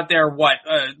would be out there,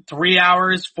 3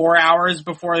 hours, 4 hours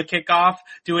before the kickoff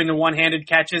doing the one-handed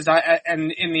catches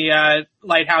and in the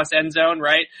lighthouse end zone,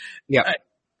 right? Yeah.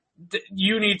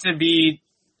 You need to be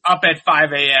up at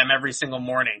 5 a.m. every single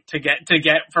morning to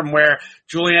get from where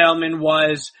Julian Edelman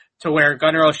was to where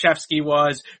Gunnar Olszewski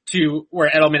was to where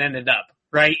Edelman ended up.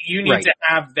 Right? You need to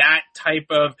have that type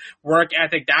of work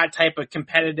ethic, that type of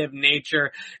competitive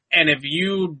nature. And if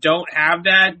you don't have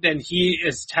that, then he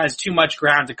has too much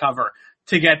ground to cover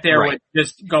to get there with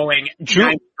just going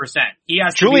 90%. He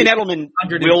has Julian Edelman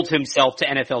willed himself to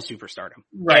NFL superstardom.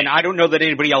 Right. And I don't know that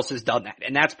anybody else has done that.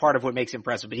 And that's part of what makes him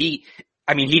impressive. But he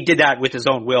did that with his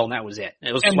own will, and that was it.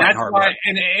 It was flat hard work.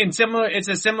 It's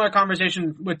a similar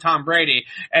conversation with Tom Brady.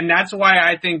 And that's why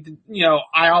I think,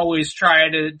 I always try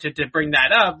to bring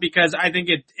that up, because I think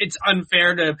it's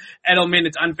unfair to Edelman,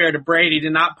 it's unfair to Brady to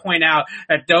not point out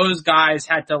that those guys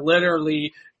had to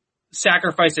literally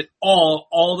sacrifice it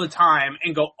all the time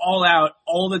and go all out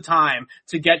all the time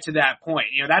to get to that point.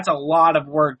 That's a lot of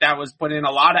work that was put in, a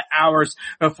lot of hours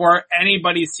before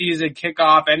anybody sees a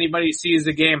kickoff, anybody sees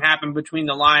the game happen between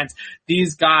the lines.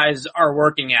 These guys are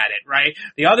working at it, right?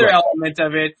 The other element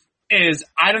of it is,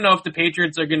 I don't know if the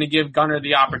Patriots are going to give Gunnar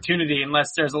the opportunity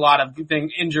unless there's a lot of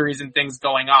injuries and things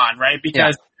going on, right?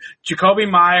 Because Jacoby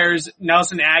Myers,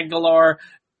 Nelson Aguilar,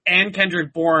 and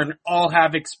Kendrick Bourne all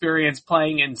have experience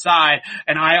playing inside.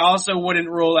 And I also wouldn't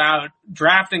rule out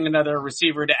drafting another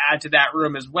receiver to add to that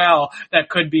room as well. That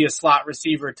could be a slot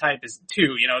receiver type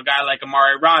too. A guy like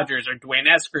Amari Rodgers or Dwayne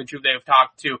Eskridge, who they've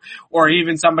talked to, or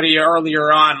even somebody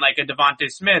earlier on like a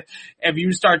Devontae Smith. If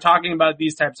you start talking about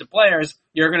these types of players,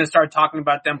 you're going to start talking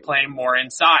about them playing more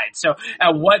inside. So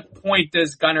at what point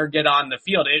does Gunnar get on the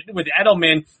field? With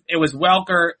Edelman, it was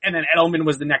Welker, and then Edelman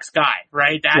was the next guy,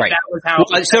 right? That was how.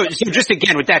 Well, so just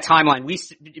again with that timeline,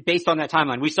 based on that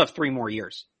timeline, we still have 3 more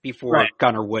years before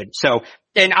Gunnar would. So,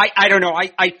 and I don't know.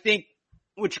 I think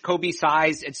with Jacoby's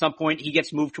size, at some point he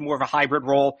gets moved to more of a hybrid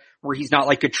role where he's not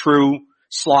like a true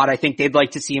slot. I think they'd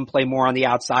like to see him play more on the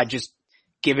outside, just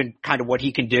given kind of what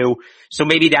he can do. So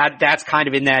maybe that's kind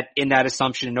of in that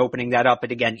assumption and opening that up.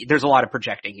 But again, there's a lot of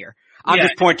projecting here. I'm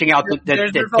just pointing out that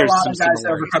there's a lot some of guys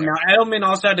to overcome. Now, Edelman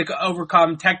also had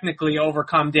to technically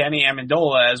overcome Danny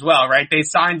Amendola as well, right? They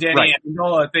signed Danny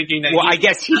Amendola thinking that I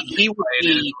guess he would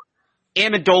be,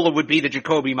 Amendola would be the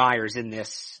Jacoby Myers in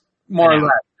this. More or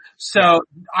less. So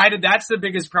that's the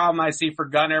biggest problem I see for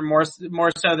Gunnar, more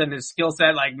so than his skill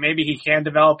set. Like maybe he can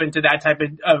develop into that type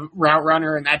of route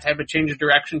runner and that type of change of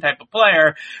direction type of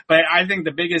player. But I think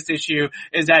the biggest issue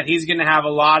is that he's going to have a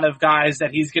lot of guys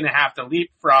that he's going to have to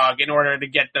leapfrog in order to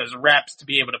get those reps to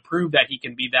be able to prove that he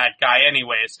can be that guy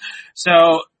anyways.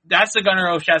 So that's the Gunnar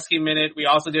Olszewski minute. We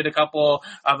also did a couple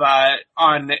of,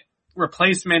 on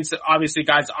replacements, obviously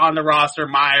guys on the roster,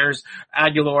 Myers,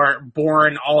 Aguilar,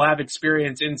 Bourne, all have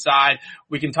experience inside.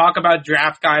 We can talk about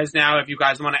draft guys now if you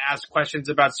guys want to ask questions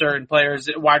about certain players,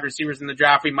 wide receivers in the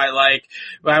draft we might like.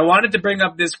 But I wanted to bring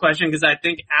up this question because I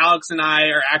think Alex and I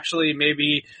are actually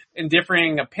maybe in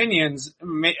differing opinions.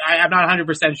 I'm not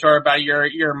 100% sure about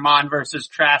your Mond versus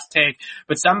Trask take,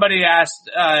 but somebody asked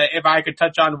if I could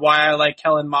touch on why I like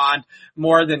Kellen Mond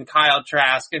more than Kyle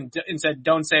Trask and said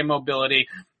don't say mobility.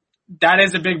 That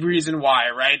is a big reason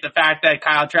why, right? The fact that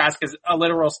Kyle Trask is a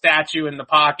literal statue in the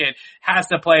pocket has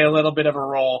to play a little bit of a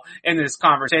role in this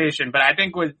conversation. But I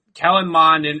think with Kellen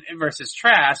Mond versus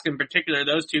Trask in particular,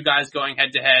 those two guys going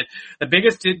head to head, the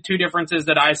biggest two differences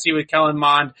that I see with Kellen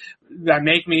Mond that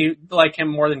make me like him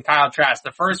more than Kyle Trask.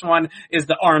 The first one is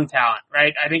the arm talent,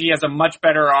 right? I think he has a much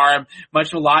better arm,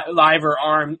 much liver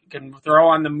arm, can throw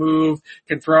on the move,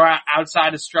 can throw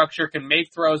outside of structure, can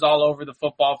make throws all over the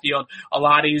football field a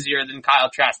lot easier than Kyle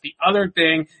Trask. The other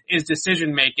thing is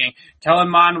decision making. Kellen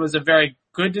Mond was a very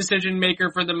good decision maker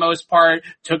for the most part,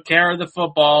 took care of the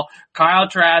football. Kyle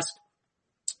Trask,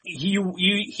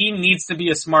 he needs to be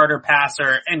a smarter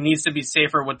passer and needs to be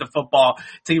safer with the football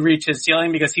to reach his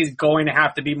ceiling, because he's going to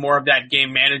have to be more of that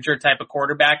game manager type of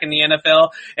quarterback in the NFL.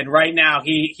 And right now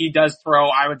he does throw,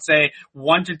 I would say,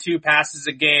 1 to 2 passes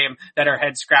a game that are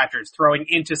head scratchers, throwing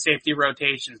into safety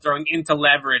rotations, throwing into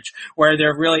leverage where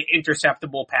they're really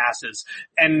interceptable passes.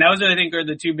 And those, I think, are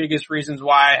the 2 biggest reasons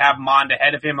why I have Mond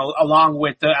ahead of him, along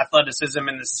with the athleticism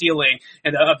and the ceiling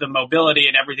and of the mobility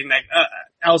and everything that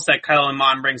else that Kellen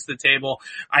Mond brings to the table.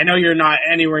 I know you're not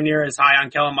anywhere near as high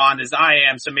on Kellen Mond as I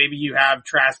am, so maybe you have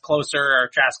Trask closer or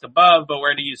Trask above, but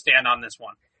where do you stand on this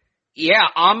one? Yeah,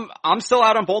 I'm still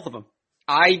out on both of them.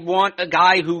 I want a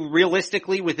guy who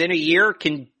realistically within a year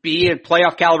can be a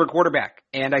playoff caliber quarterback.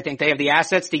 And I think they have the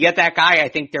assets to get that guy. I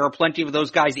think there are plenty of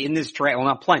those guys in this draft. Well,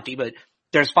 not plenty, but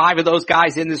there's 5 of those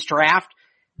guys in this draft.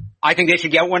 I think they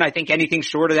should get one. I think anything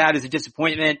short of that is a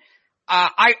disappointment.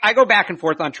 I go back and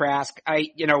forth on Trask.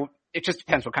 It just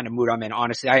depends what kind of mood I'm in,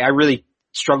 honestly. I really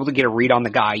struggle to get a read on the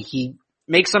guy. He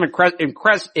makes some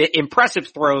impressive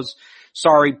throws,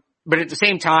 but at the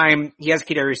same time, he has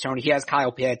Kadarius Toney, he has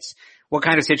Kyle Pitts. What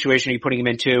kind of situation are you putting him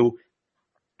into?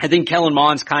 I think Kellen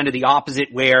Mond's kind of the opposite,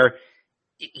 where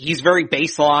he's very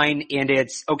baseline, and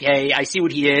it's, okay, I see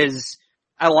what he is.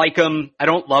 I like him. I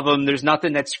don't love him. There's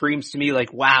nothing that screams to me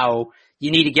like, wow,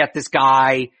 you need to get this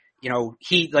guy.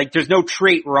 There's no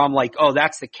trait where I'm like, oh,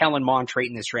 that's the Kellen Mond trait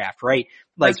in this draft, right?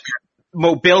 Like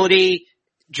mobility,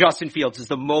 Justin Fields is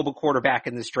the mobile quarterback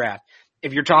in this draft.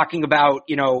 If you're talking about,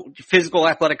 physical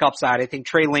athletic upside, I think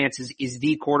Trey Lance is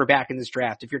the quarterback in this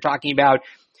draft. If you're talking about,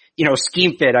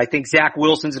 scheme fit, I think Zach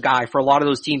Wilson's a guy for a lot of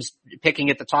those teams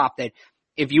picking at the top, that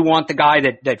if you want the guy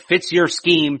that fits your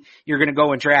scheme, you're going to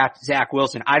go and draft Zach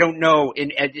Wilson. I don't know.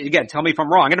 And again, tell me if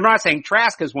I'm wrong. And I'm not saying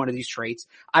Trask has one of these traits.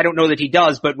 I don't know that he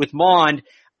does, but with Mond,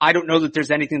 I don't know that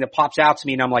there's anything that pops out to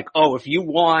me and I'm like, oh, if you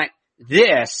want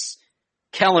this,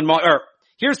 Kellen Mond, or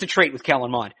here's the trait with Kellen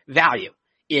Mond. Value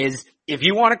is, if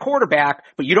you want a quarterback,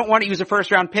 but you don't want to use a first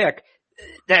round pick,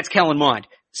 that's Kellen Mond.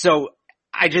 So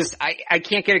I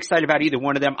can't get excited about either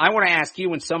one of them. I want to ask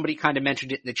you, and somebody kind of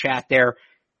mentioned it in the chat there,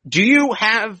 do you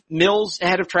have Mills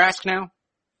ahead of Trask now?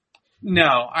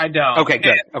 No, I don't. Okay,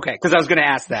 good. Okay, because I was going to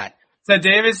ask that. So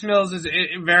Davis Mills is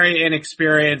very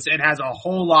inexperienced and has a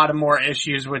whole lot of more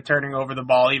issues with turning over the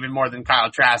ball, even more than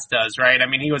Kyle Trask does, right? I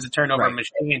mean, he was a turnover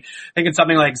machine. I think it's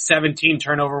something like 17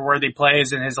 turnover-worthy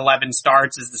plays in his 11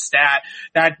 starts is the stat.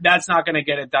 That's not going to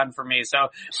get it done for me. So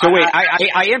wait,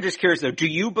 I am just curious though. Do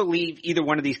you believe either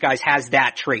one of these guys has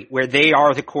that trait, where they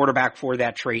are the quarterback for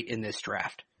that trait in this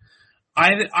draft?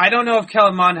 I don't know if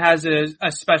Kellen Mond has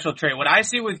a special trait. What I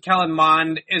see with Kellen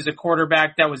Mond is a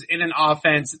quarterback that was in an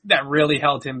offense that really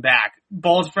held him back,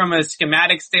 both from a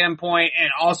schematic standpoint and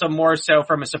also more so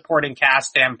from a supporting cast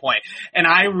standpoint. And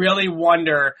I really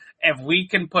wonder if we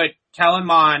can put Kellen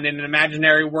Mond in an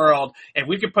imaginary world, if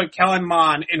we could put Kellen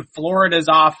Mond in Florida's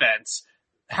offense,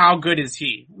 how good is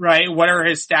he, right? What are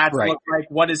his stats look like?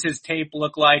 What does his tape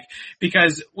look like?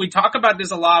 Because we talk about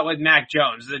this a lot with Mac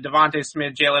Jones, the Devontae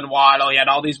Smith, Jalen Waddle, he had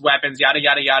all these weapons, yada,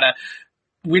 yada, yada.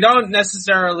 We don't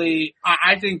necessarily,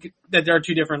 I think that there are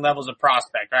 2 different levels of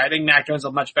prospect, right? I think Mac Jones is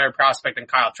a much better prospect than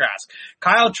Kyle Trask.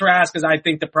 Kyle Trask is, I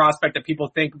think, the prospect that people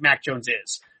think Mac Jones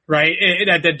is, right?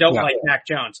 That don't like Mac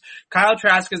Jones. Kyle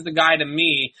Trask is the guy to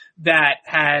me that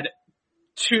had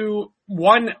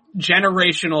one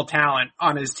generational talent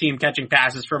on his team catching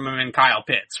passes from him in Kyle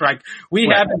Pitts, right?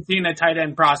 We haven't seen a tight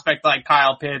end prospect like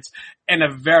Kyle Pitts in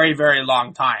a very, very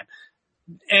long time.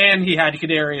 And he had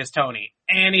Kadarius Toney.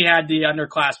 And he had the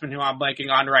underclassman who I'm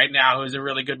blanking on right now, who's a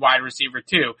really good wide receiver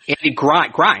too. And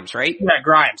Grimes, right? Yeah,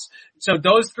 Grimes. So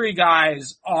those 3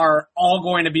 guys are all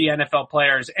going to be NFL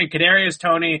players, and Kadarius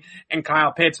Toney and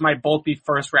Kyle Pitts might both be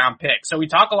first round picks. So we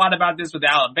talk a lot about this with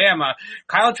Alabama.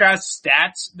 Kyle Trask's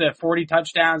stats, the 40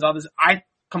 touchdowns, all this, I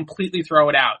completely throw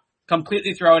it out.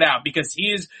 Because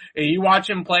you watch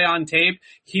him play on tape,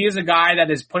 he is a guy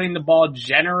that is putting the ball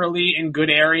generally in good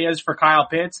areas for Kyle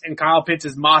Pitts, and Kyle Pitts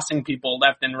is mossing people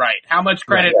left and right. How much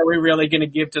credit are we really going to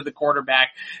give to the quarterback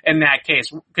in that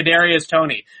case? Kadarius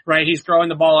Toney, right? He's throwing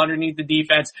the ball underneath the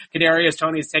defense. Kadarius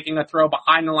Toney is taking a throw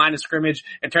behind the line of scrimmage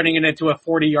and turning it into a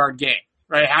 40-yard gain,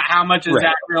 right? How much is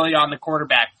that really on the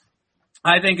quarterback?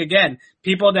 I think, again,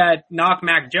 people that knock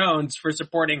Mac Jones for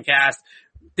supporting cast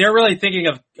they're really thinking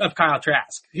of Kyle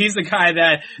Trask. He's the guy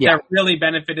that really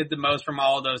benefited the most from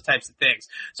all of those types of things.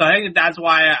 So I think that's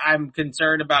why I'm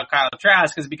concerned about Kyle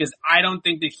Trask, is because I don't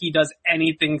think that he does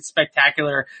anything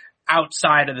spectacular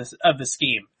outside of the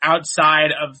scheme,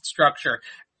 outside of structure,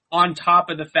 on top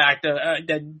of the fact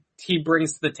that he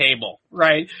brings to the table,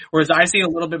 right? Whereas I see a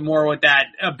little bit more with that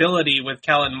ability with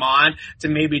Kellen Mond to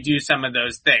maybe do some of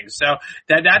those things. So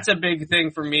that's a big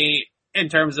thing for me in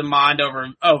terms of Mond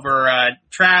over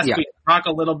Trask. We talk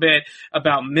a little bit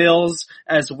about Mills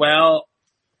as well.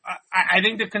 I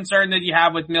think the concern that you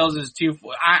have with Mills is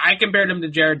I compared him to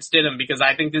Jarrett Stidham because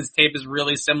I think this tape is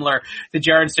really similar to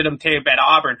Jarrett Stidham tape at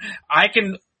Auburn. I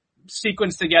can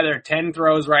sequence together 10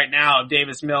 throws right now of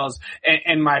Davis Mills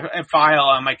in my file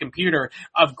on my computer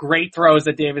of great throws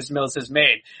that Davis Mills has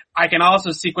made. I can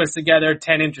also sequence together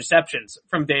 10 interceptions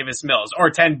from Davis Mills, or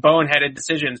 10 boneheaded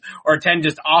decisions, or 10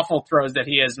 just awful throws that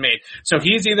he has made. So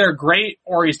he's either great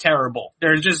or he's terrible.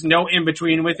 There's just no in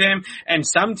between with him. And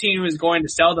some team is going to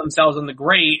sell themselves on the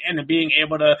great and being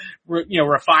able to,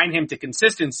 refine him to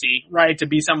consistency, right? To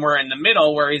be somewhere in the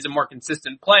middle where he's a more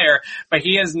consistent player. But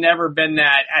he has never been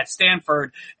that at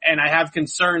Stanford. And I have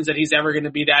concerns that he's ever going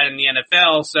to be that in the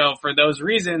NFL. So for those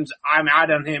reasons, I'm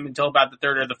out on him until about the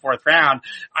third or the fourth round.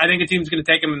 I think a team's going to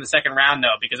take him in the second round,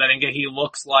 though, because I think that he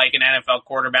looks like an NFL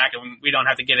quarterback, and we don't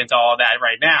have to get into all that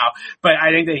right now. But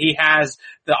I think that he has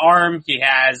the arm, he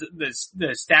has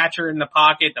the stature in the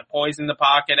pocket, the poise in the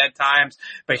pocket at times,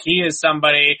 but he is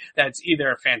somebody that's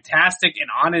either fantastic and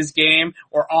on his game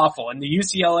or awful. And the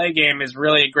UCLA game is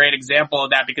really a great example of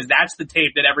that, because that's the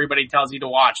tape that everybody tells you to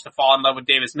watch to fall in love with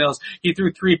Davis Mills. He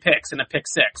threw 3 picks and a pick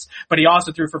 6, but he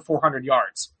also threw for 400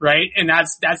 yards, right? And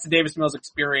that's the Davis Mills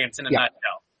experience in a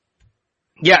nutshell.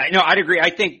 Yeah, no, I'd agree. I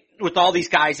think with all these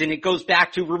guys, and it goes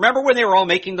back to, remember when they were all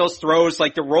making those throws,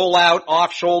 like the rollout,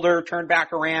 off shoulder, turn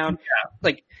back around? Yeah.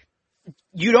 Like,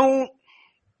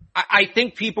 I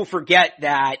think people forget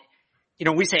that,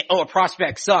 we say, oh, a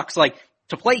prospect sucks. Like,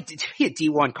 to be a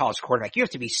D1 college quarterback, you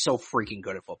have to be so freaking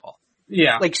good at football.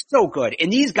 Yeah. Like, so good.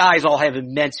 And these guys all have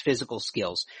immense physical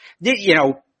skills.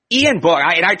 Ian Book,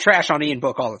 and I trash on Ian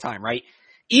Book all the time, right?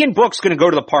 Ian Book's going to go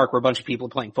to the park where a bunch of people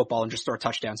are playing football and just throw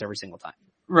touchdowns every single time.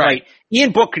 Right?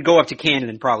 Ian Book could go up to Cannon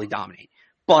and probably dominate.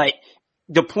 But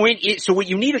the point is, so what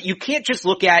you can't just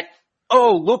look at,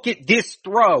 oh, look at this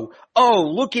throw.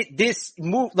 Oh, look at this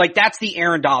move. Like, that's the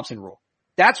Aaron Dobson rule.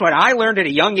 That's what I learned at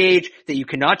a young age, that you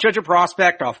cannot judge a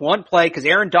prospect off one play, because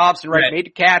Aaron Dobson, right, made a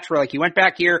catch where, like, he went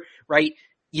back here, right?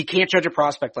 You can't judge a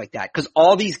prospect like that, because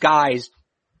all these guys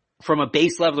from a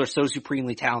base level are so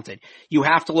supremely talented. You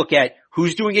have to look at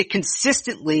who's doing it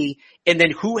consistently, and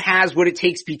then who has what it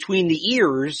takes between the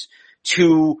ears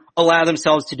to allow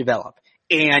themselves to develop.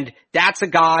 And that's a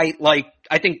guy, like,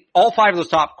 I think all 5 of those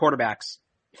top quarterbacks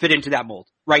fit into that mold,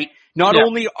 right? Not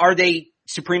only are they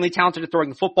supremely talented at throwing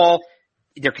the football,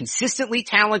 they're consistently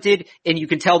talented, and you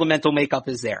can tell the mental makeup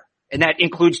is there. And that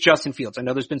includes Justin Fields. I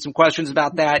know there's been some questions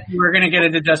about that. We're going to get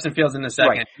into Justin Fields in a second.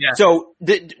 Right. Yeah. So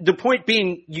the point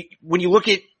being, when you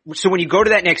go to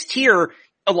that next tier,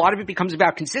 a lot of it becomes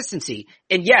about consistency.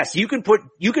 And yes, you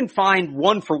can find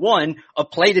one for one a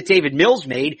play that David Mills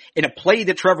made and a play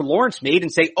that Trevor Lawrence made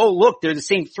and say, oh, look, they're the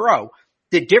same throw.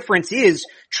 The difference is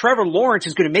Trevor Lawrence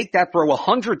is going to make that throw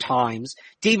 100 times.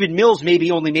 David Mills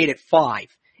maybe only made it 5.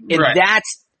 And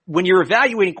that's, when you're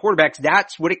evaluating quarterbacks,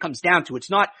 that's what it comes down to. It's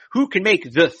not who can make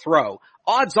the throw.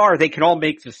 Odds are they can all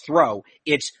make the throw.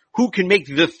 It's who can make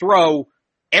the throw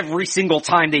every single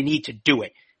time they need to do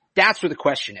it. That's where the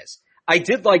question is.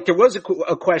 There was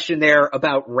a question there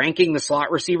about ranking the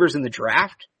slot receivers in the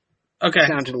draft. Okay.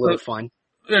 Sounded a little fun.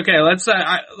 Okay, let's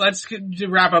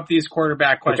wrap up these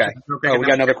quarterback questions. Okay. Oh, we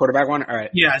got another quarterback one? All right.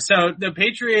 Yeah, so the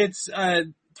Patriots,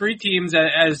 3 teams,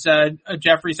 as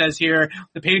Jeffrey says here,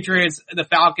 the Patriots, the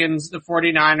Falcons, the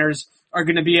 49ers are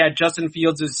going to be at Justin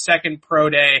Fields' second pro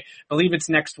day. I believe it's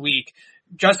next week.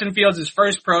 Justin Fields'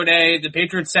 first pro day, the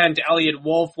Patriots sent Elliot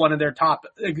Wolf, one of their top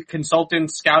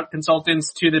scout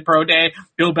consultants, to the pro day.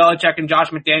 Bill Belichick and Josh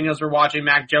McDaniels were watching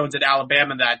Mac Jones at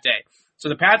Alabama that day. So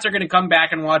the Pats are going to come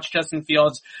back and watch Justin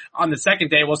Fields on the second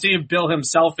day. We'll see if Bill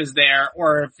himself is there,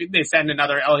 or if they send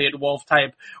another Elliot Wolf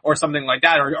type or something like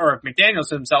that, or if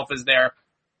McDaniels himself is there.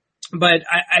 But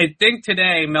I think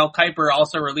today Mel Kiper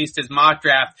also released his mock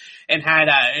draft and had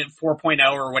 4.0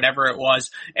 or whatever it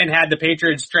was, and had the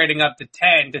Patriots trading up to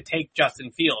 10 to take Justin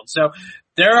Fields. So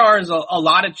there is a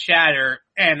lot of chatter,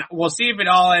 and we'll see if it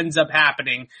all ends up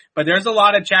happening, but there's a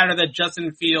lot of chatter that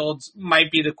Justin Fields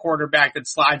might be the quarterback that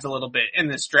slides a little bit in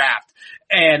this draft.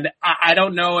 And I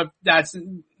don't know if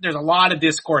there's a lot of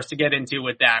discourse to get into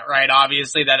with that, right?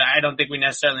 Obviously that I don't think we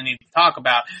necessarily need to talk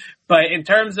about. But in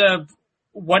terms of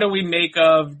what do we make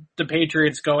of the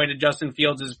Patriots going to Justin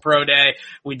Fields' pro day?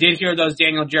 We did hear those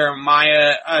Daniel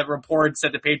Jeremiah reports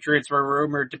that the Patriots were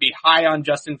rumored to be high on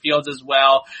Justin Fields as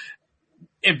well.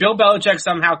 If Bill Belichick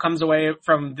somehow comes away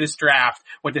from this draft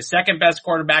with the second best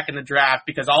quarterback in the draft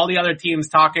because all the other teams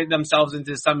talking themselves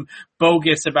into some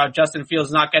bogus about Justin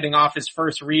Fields not getting off his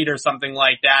first read or something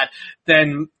like that,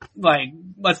 then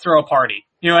let's throw a party.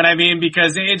 You know what I mean?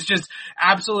 Because it's just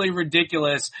absolutely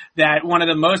ridiculous that one of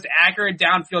the most accurate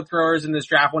downfield throwers in this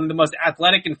draft, one of the most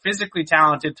athletic and physically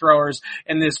talented throwers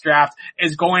in this draft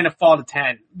is going to fall to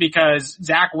 10 because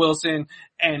Zach Wilson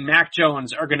and Mac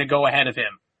Jones are going to go ahead of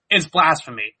him. It's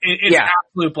blasphemy. It's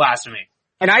absolute blasphemy.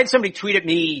 And I had somebody tweet at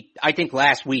me, I think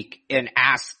last week, and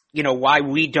ask, why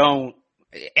don't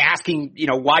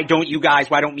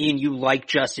me and you like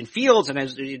Justin Fields? And I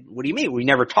was, what do you mean? We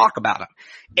never talk about him.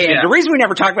 And the reason we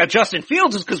never talk about Justin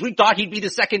Fields is because we thought he'd be the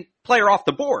second player off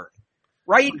the board,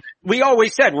 right? We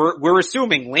always said we're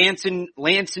assuming Lance and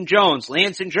Jones.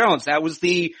 That was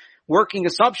the working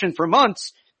assumption for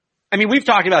months. I mean, we've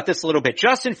talked about this a little bit.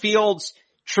 Justin Fields,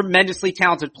 tremendously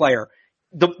talented player.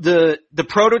 The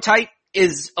prototype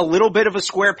is a little bit of a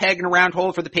square peg in a round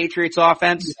hole for the Patriots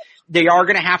offense. They are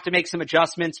going to have to make some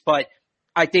adjustments, but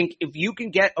I think if you can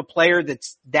get a player that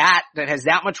has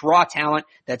that much raw talent,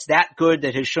 that's that good,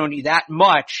 that has shown you that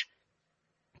much,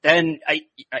 then I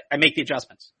make the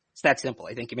adjustments. It's that simple.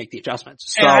 I think you make the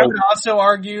adjustments. So, and I would also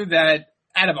argue that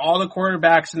out of all the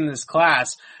quarterbacks in this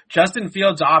class, Justin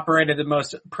Fields operated the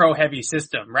most pro-heavy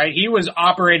system, right? He was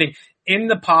operating in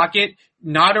the pocket,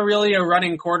 not really a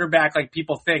running quarterback like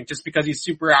people think just because he's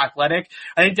super athletic.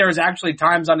 I think there was actually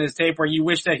times on his tape where you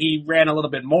wish that he ran a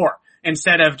little bit more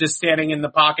instead of just standing in the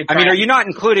pocket. I mean, are you not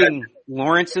including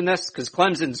Lawrence in this? Because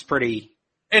Clemson's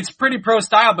It's pretty pro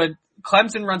style, but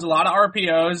Clemson runs a lot of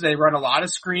RPOs. They run a lot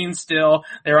of screens still.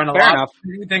 They run a lot of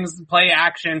things, play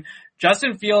action.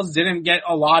 Justin Fields didn't get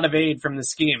a lot of aid from the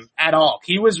scheme at all.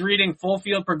 He was reading full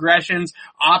field progressions,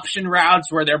 option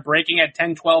routes where they're breaking at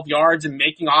 10, 12 yards and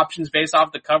making options based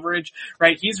off the coverage,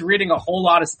 right? He's reading a whole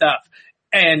lot of stuff.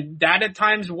 And that at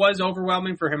times was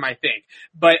overwhelming for him, I think.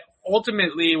 But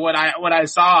ultimately what I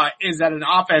saw is that an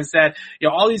offense that,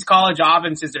 all these college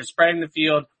offenses, they're spreading the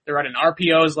field. They're running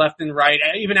RPOs left and right.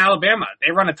 Even Alabama,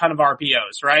 they run a ton of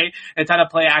RPOs, right? A ton of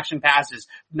play action passes.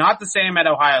 Not the same at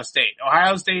Ohio State.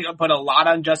 Ohio State put a lot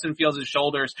on Justin Fields'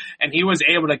 shoulders and he was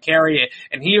able to carry it.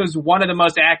 And he was one of the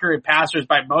most accurate passers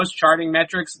by most charting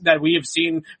metrics that we have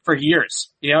seen for years.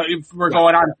 If we're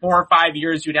going on 4 or 5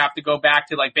 years, you'd have to go back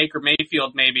to like Baker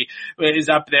Mayfield maybe is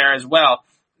up there as well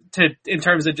in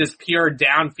terms of just pure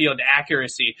downfield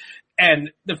accuracy.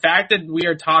 And the fact that we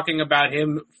are talking about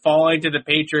him falling to the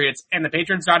Patriots and the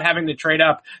Patriots not having to trade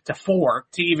up to 4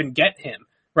 to even get him,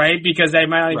 right? Because they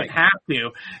might not even have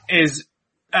to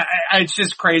it's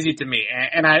just crazy to me.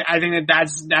 And I think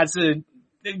that's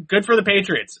good for the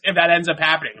Patriots if that ends up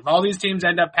happening. If all these teams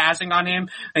end up passing on him,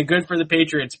 then good for the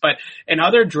Patriots. But in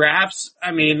other drafts,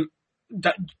 I mean,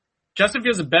 Justin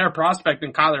Fields is a better prospect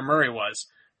than Kyler Murray was.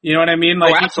 You know what I mean?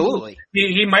 Absolutely.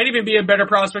 He might even be a better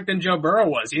prospect than Joe Burrow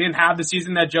was. He didn't have the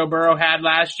season that Joe Burrow had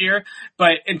last year,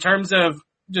 but in terms of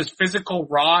just physical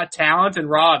raw talent and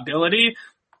raw ability,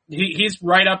 he's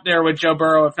right up there with Joe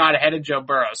Burrow, if not ahead of Joe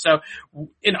Burrow. So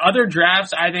in other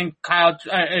drafts, I think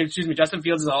Justin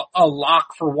Fields is a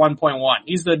lock for 1.1.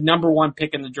 He's the number 1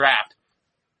 pick in the draft.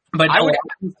 But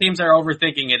these teams are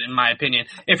overthinking it, in my opinion,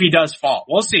 if he does fall.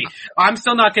 We'll see. I'm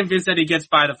still not convinced that he gets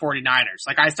by the 49ers.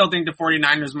 I still think the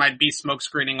 49ers might be smoke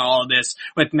screening all of this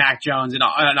with Mac Jones and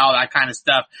all that kind of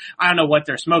stuff. I don't know what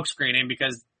they're smoke screening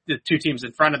because the 2 teams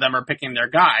in front of them are picking their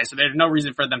guys, so there's no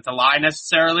reason for them to lie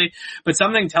necessarily. But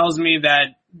something tells me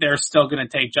that they're still going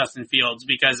to take Justin Fields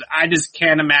because I just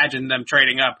can't imagine them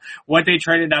trading up what they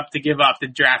traded up to give up to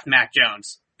draft Mac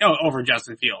Jones over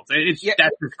Justin Fields. That's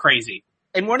just crazy.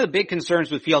 And one of the big concerns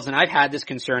with Fields, and I've had this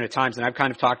concern at times, and I've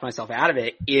kind of talked myself out of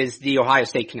it, is the Ohio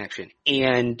State connection.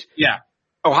 And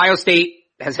Ohio State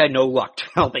has had no luck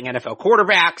developing NFL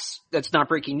quarterbacks. That's not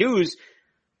breaking news.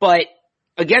 But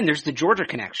again, there's the Georgia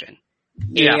connection.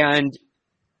 Yeah. And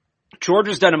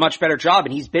Georgia's done a much better job,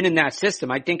 and he's been in that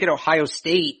system. I think at Ohio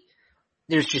State,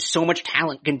 there's just so much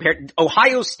talent compared.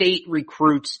 Ohio State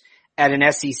recruits at an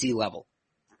SEC level,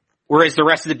 whereas the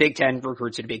rest of the Big Ten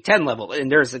recruits at a Big Ten level.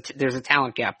 And there's a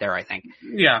talent gap there, I think.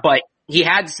 Yeah. But he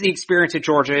had the experience at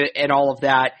Georgia and all of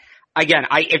that. again,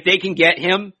 if they can get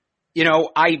him, you know,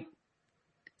 I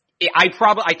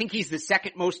think he's the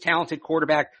second most talented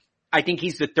quarterback. I think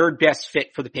he's the third best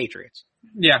fit for the Patriots.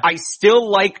 Yeah. I still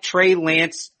like Trey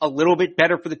Lance a little bit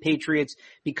better for the Patriots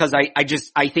because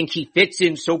I think he fits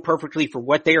in so perfectly for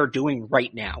what they are doing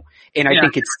right now. And I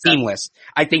think it's seamless.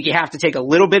 I think you have to take a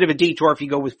little bit of a detour if you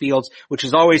go with Fields, which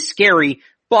is always scary,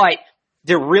 but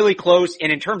they're really close.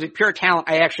 And in terms of pure talent,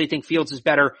 I actually think Fields is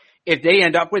better. If they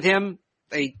end up with him,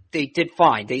 they did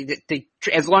fine. They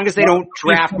as long as they don't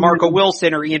draft Marco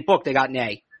Wilson or Ian Book, they got an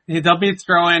A. They'll be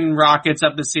throwing rockets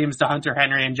up the seams to Hunter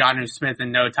Henry and Jonnu Smith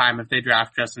in no time if they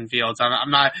draft Justin Fields.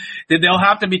 They'll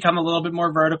have to become a little bit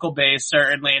more vertical based,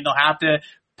 certainly, and they'll have to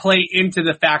play into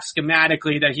the fact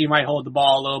schematically that he might hold the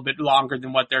ball a little bit longer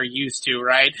than what they're used to,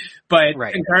 right? But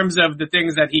in terms of the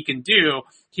things that he can do,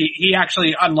 he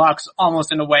actually unlocks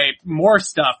almost in a way more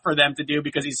stuff for them to do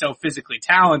because he's so physically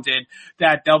talented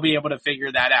that they'll be able to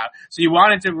figure that out. So you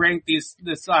wanted to rank this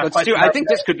Let's do. I think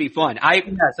this could be fun.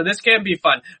 So this can be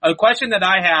fun. A question that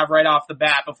I have right off the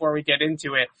bat before we get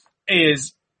into it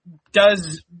is,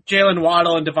 does Jalen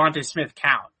Waddle and Devontae Smith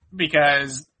count?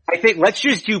 Because I think let's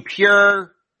just do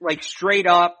pure, like straight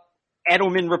up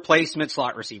Edelman replacement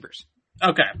slot receivers.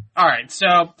 Okay. All right.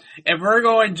 So if we're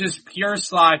going just pure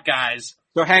slot guys.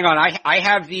 So hang on. I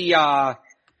have the,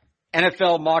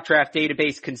 NFL mock draft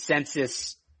database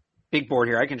consensus big board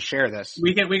here. I can share this.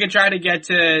 We can try to get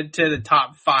to the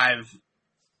top 5-ish,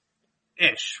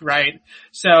 right?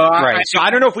 So So I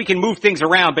don't know if we can move things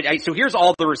around, but so here's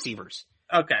all the receivers.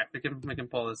 Okay. We can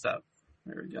pull this up.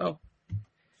 There we go.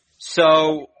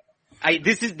 So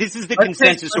this is the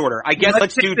consensus order. I guess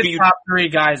let's do the top 3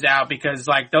 guys out because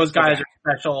like those guys are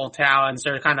special talents.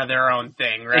 They're kind of their own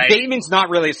thing, right? And Bateman's not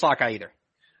really a slot guy either.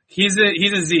 He's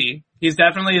a Z. He's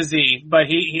definitely a Z, but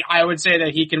I would say that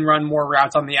he can run more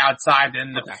routes on the outside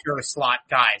than the pure slot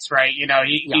guys, right? You know,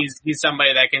 he's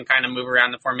somebody that can kind of move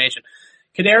around the formation.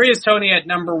 Kadarius Toney at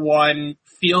number 1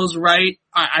 feels right.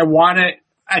 I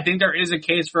think there is a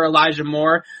case for Elijah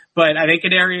Moore, but I think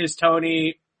Kadarius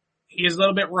Toney, he is a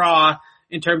little bit raw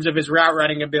in terms of his route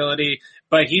running ability,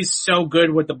 but he's so good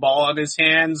with the ball in his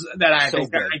hands that I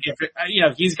think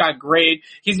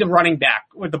he's a running back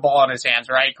with the ball in his hands,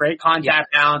 right? Great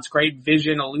contact balance, great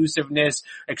vision, elusiveness,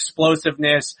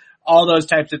 explosiveness, all those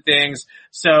types of things.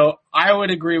 So I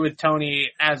would agree with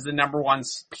Tony as the number 1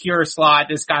 pure slot.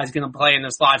 This guy's going to play in the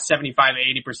slot 75,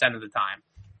 80% of the time.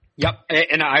 Yep.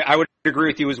 And I would agree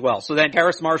with you as well. So then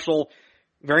Terrace Marshall,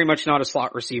 very much not a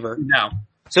slot receiver. No.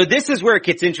 So this is where it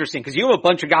gets interesting because you have a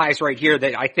bunch of guys right here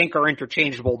that I think are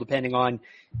interchangeable depending on,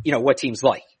 you know, what teams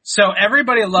like. So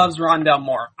everybody loves Rondell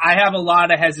Moore. I have a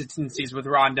lot of hesitancies with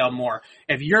Rondell Moore.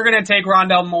 If you're going to take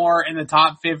Rondell Moore in the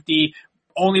top 50,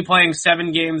 only playing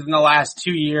 7 games in the last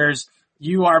 2 years,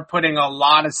 you are putting a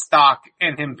lot of stock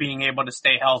in him being able to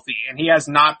stay healthy. And he has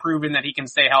not proven that he can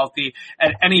stay healthy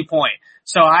at any point.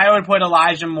 So I would put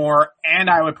Elijah Moore and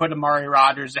I would put Amari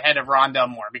Rodgers ahead of Rondell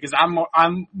Moore because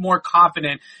I'm more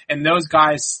confident in those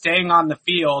guys staying on the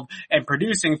field and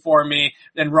producing for me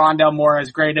than Rondell Moore,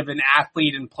 as great of an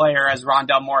athlete and player as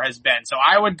Rondell Moore has been. So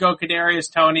I would go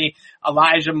Kadarius Toney,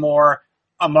 Elijah Moore,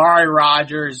 Amari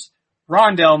Rodgers,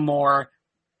 Rondell Moore,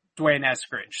 Dwayne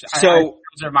Eskridge. So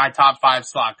those are my top 5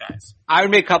 slot guys. I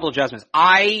would make a couple of adjustments.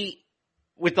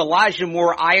 With Elijah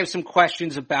Moore, I have some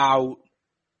questions about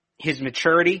his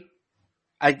maturity.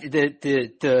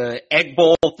 The Egg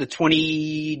Bowl, the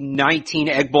 2019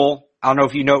 Egg Bowl. I don't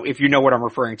know if you know what I'm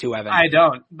referring to, Evan. I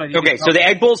don't. But okay, so the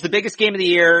Egg Bowl is the biggest game of the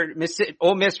year.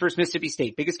 Ole Miss versus Mississippi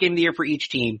State, biggest game of the year for each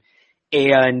team.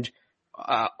 And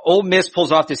Ole Miss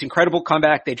pulls off this incredible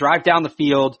comeback. They drive down the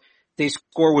field. They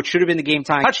score what should have been the game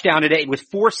time touchdown today with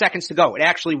 4 seconds to go. It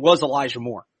actually was Elijah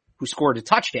Moore who scored a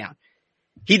touchdown.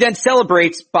 He then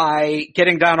celebrates by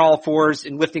getting down all 4s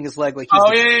and lifting his leg like he's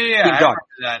I remember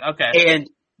that. Okay. And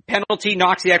penalty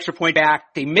knocks the extra point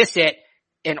back. They miss it,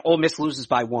 and Ole Miss loses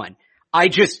by 1.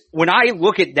 When I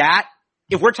look at that,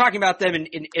 if we're talking about them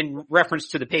in reference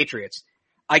to the Patriots,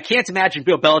 I can't imagine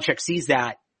Bill Belichick sees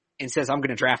that and says, I'm going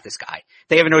to draft this guy.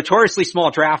 They have a notoriously small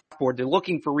draft board. They're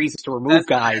looking for reasons to remove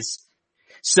guys.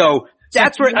 So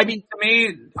that's where, I mean, to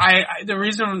me, the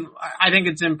reason I think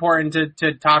it's important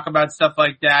to talk about stuff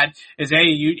like that is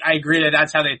I agree that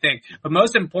that's how they think. But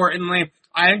most importantly,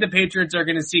 I think the Patriots are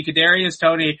going to see Kadarius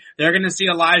Toney. They're going to see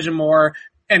Elijah Moore.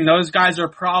 And those guys are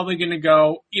probably going to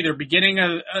go either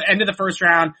end of the first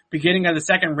round, beginning of the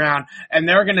second round, and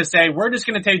they're going to say, we're just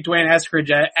going to take Dwayne Eskridge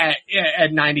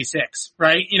at 96,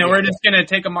 right? We're just going to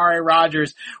take Amari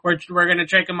Rodgers. We're going to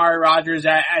take Amari Rodgers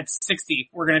at 60.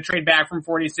 We're going to trade back from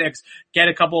 46, get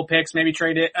a couple of picks, maybe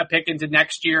trade a pick into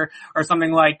next year or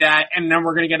something like that. And then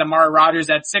we're going to get Amari Rodgers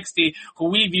at 60, who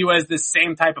we view as the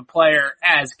same type of player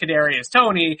as Kadarius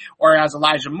Toney or as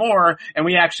Elijah Moore. And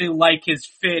we actually like his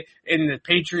fit in the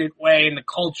Patriot way and the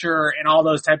culture and all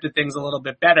those types of things a little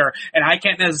bit better. And I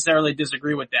can't necessarily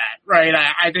disagree with that, right?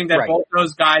 I think that both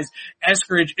those guys,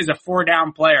 Eskridge is a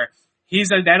 4-down player.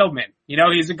 He's an Edelman.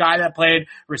 He's a guy that played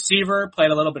receiver,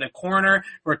 played a little bit of corner,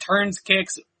 returns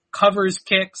kicks, covers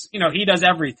kicks. He does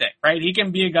everything, right? He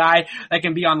can be a guy that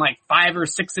can be on like 5 or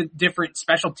 6 different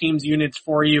special teams units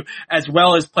for you, as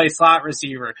well as play slot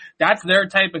receiver. That's their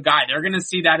type of guy. They're going to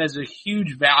see that as a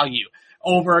huge value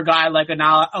over a guy like an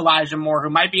Elijah Moore, who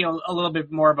might be a little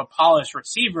bit more of a polished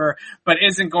receiver, but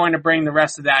isn't going to bring the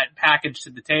rest of that package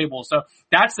to the table. So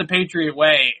that's the Patriot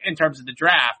way in terms of the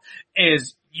draft,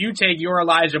 is you take your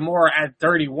Elijah Moore at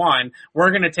 31. We're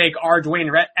going to take our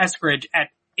Dwayne Eskridge at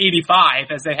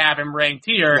 85, as they have him ranked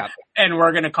here, and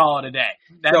we're going to call it a day.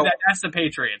 That's the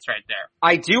Patriots right there.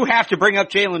 I do have to bring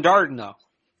up Jalen Darden, though.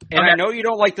 And I know you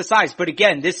don't like the size, but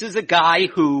again, this is a guy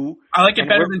who... I like it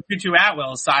better than Tutu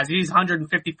Atwell's size. He's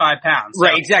 155 pounds. So.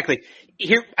 Right, exactly.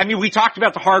 We talked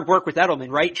about the hard work with Edelman,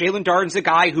 right? Jalen Darden's a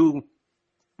guy who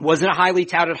wasn't a highly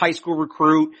touted high school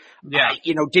recruit.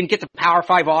 Didn't get the Power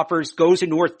 5 offers, goes to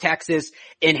North Texas,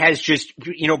 and has just,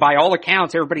 by all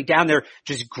accounts, everybody down there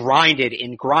just grinded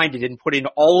and put in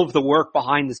all of the work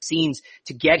behind the scenes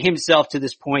to get himself to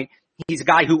this point. He's a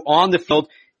guy who on the field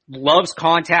loves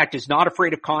contact, is not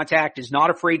afraid of contact, is not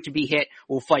afraid to be hit,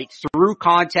 will fight through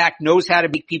contact, knows how to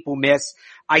make people miss.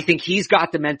 I think he's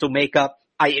got the mental makeup,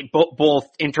 both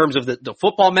in terms of the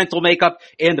football mental makeup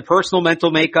and the personal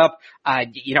mental makeup.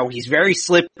 He's very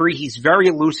slippery. He's very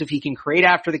elusive. He can create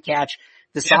after the catch.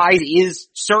 The size is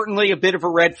certainly a bit of a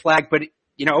red flag, but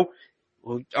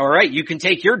all right, you can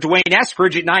take your Dwayne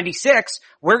Eskridge at 96.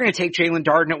 We're going to take Jalen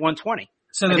Darden at 120.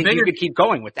 So you could keep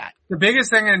going with that. The biggest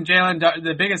thing in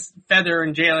the biggest feather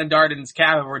in Jalen Darden's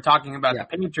cap, if we're talking about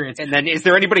the Patriots. And then is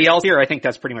there anybody else here? I think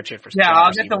that's pretty much it for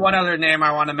I'll get to one other name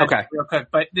I want to mention real quick.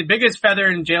 But the biggest feather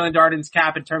in Jalen Darden's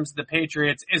cap in terms of the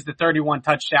Patriots is the 31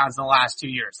 touchdowns in the last 2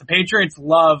 years. The Patriots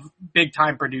love big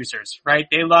time producers, right?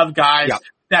 They love guys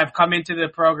that have come into the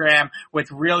program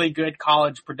with really good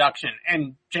college production.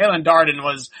 And Jalen Darden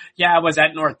was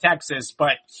at North Texas,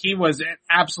 but he was an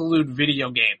absolute video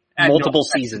game. Multiple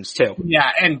seasons too. Yeah,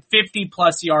 and 50+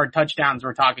 yard touchdowns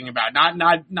we're talking about,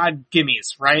 not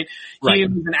gimmies, right? He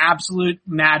was an absolute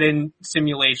Madden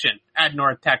simulation at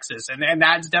North Texas, and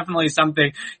that's definitely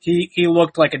something he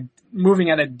looked like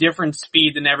moving at a different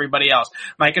speed than everybody else.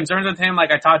 My concerns with him, like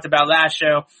I talked about last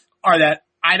show, are that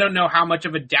I don't know how much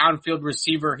of a downfield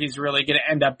receiver he's really going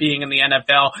to end up being in the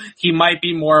NFL. He might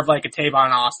be more of like a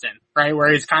Tavon Austin, right?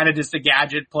 Where he's kind of just a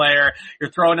gadget player. You're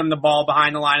throwing him the ball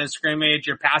behind the line of scrimmage.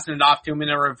 You're passing it off to him in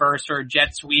a reverse or a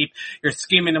jet sweep. You're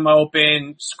scheming him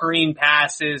open, screen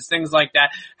passes, things like that.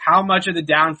 How much of the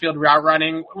downfield route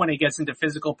running when he gets into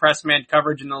physical press man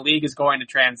coverage in the league is going to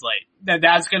translate?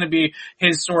 That's going to be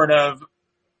his sort of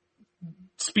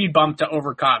speed bump to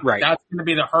overcome. Right. That's going to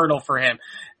be the hurdle for him.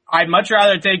 I'd much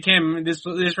rather take him. This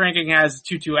ranking has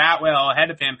Tutu Atwell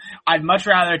ahead of him. I'd much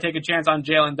rather take a chance on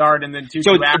Jalen Darden than Tutu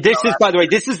Atwell. This is, by the way,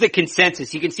 this is the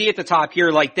consensus. You can see at the top here,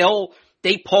 like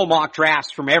they pull mock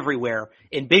drafts from everywhere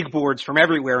and big boards from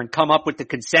everywhere and come up with the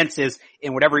consensus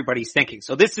in what everybody's thinking.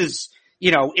 So this is,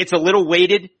 it's a little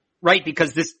weighted, right?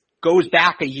 Because this goes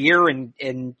back a year and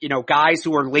guys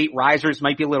who are late risers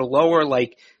might be a little lower.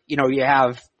 Like, you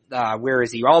have, where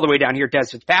is he? All the way down here, Des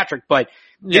Fitzpatrick, but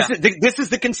this is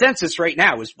the consensus right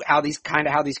now, is how these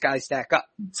guys stack up.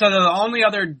 So the only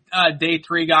other day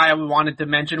 3 guy I wanted to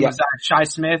mention was Shi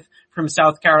Smith from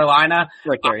South Carolina.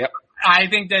 Right there, yep. I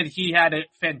think that he had a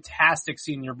fantastic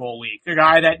Senior Bowl week. A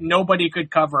guy that nobody could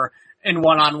cover in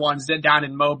one-on-ones down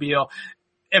in Mobile.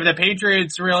 If the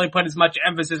Patriots really put as much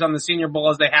emphasis on the Senior Bowl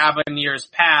as they have in years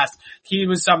past, he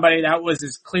was somebody that was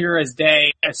as clear as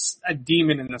day, as a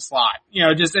demon in the slot.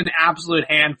 Just an absolute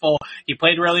handful. He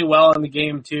played really well in the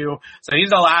game too. So he's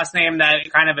the last name that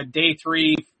kind of a day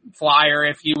 3 flyer,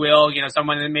 if you will,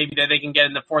 someone that maybe that they can get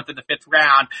in the 4th or the 5th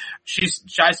round. Shi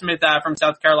Smith from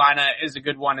South Carolina is a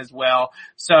good one as well.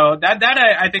 So that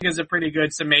I think is a pretty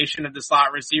good summation of the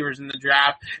slot receivers in the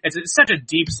draft. It's such a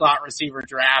deep slot receiver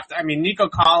draft. I mean, Nico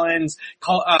Collins,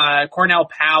 Cornell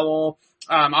Powell,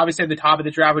 obviously at the top of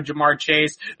the draft with Jamar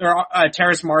Chase. There are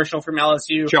Terrace Marshall from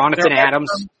LSU. Jonathan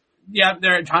Adams.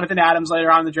 there are Jonathan Adams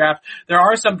later on in the draft. There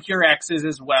are some pure X's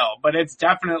as well, but it's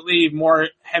definitely more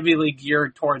heavily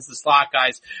geared towards the slot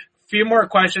guys. A few more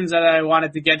questions that I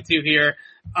wanted to get to here.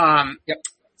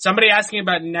 Somebody asking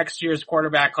about next year's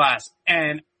quarterback class,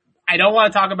 and I don't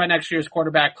want to talk about next year's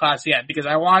quarterback class yet because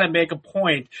I want to make a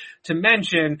point to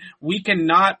mention we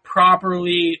cannot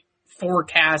properly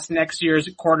forecast next year's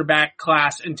quarterback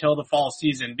class until the fall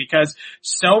season because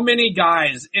so many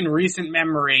guys in recent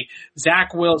memory,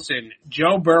 Zach Wilson,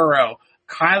 Joe Burrow,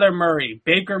 Kyler Murray,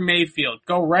 Baker Mayfield,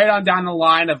 go right on down the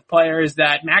line of players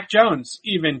that Mac Jones,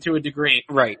 even to a degree,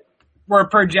 right, were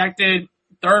projected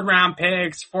 3rd round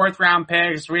picks, 4th round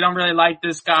picks. We don't really like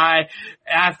this guy,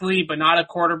 athlete, but not a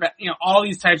quarterback. All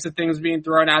these types of things being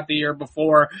thrown out the year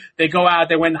before. They go out,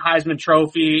 they win the Heisman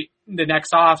Trophy the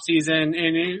next off season,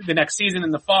 in the next season in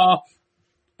the fall,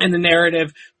 and the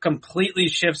narrative completely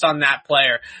shifts on that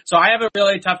player. So I have a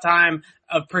really tough time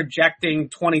of projecting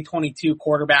 2022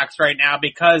 quarterbacks right now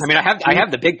because I have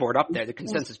the big board up there, the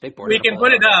consensus big board. We can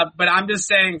put it up, but I'm just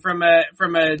saying from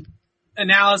a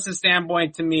analysis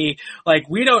standpoint, to me, like,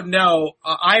 we don't know.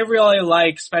 I really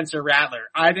like Spencer Rattler.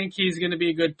 I think he's going to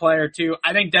be a good player too.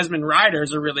 I think Desmond Ridder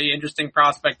is a really interesting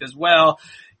prospect as well.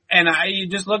 And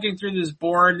just looking through this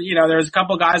board, there's a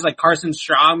couple guys like Carson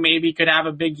Strong maybe could have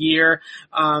a big year.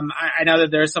 I know that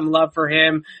there's some love for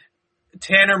him.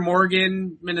 Tanner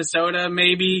Morgan, Minnesota,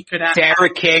 maybe could have.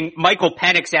 Derek King, Michael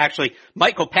Penix,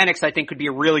 I think could be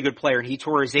a really good player. He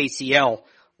tore his ACL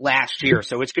last year,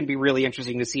 so it's going to be really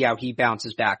interesting to see how he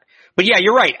bounces back. But yeah,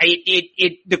 you're right.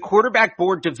 The quarterback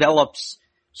board develops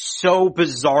so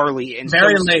bizarrely and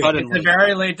very so late. suddenly. It's a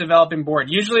very late developing board.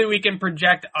 Usually we can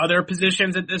project other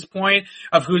positions at this point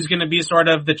of who's going to be sort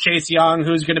of the Chase Young,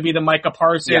 who's going to be the Micah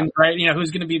Parsons, right?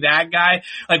 Who's going to be that guy.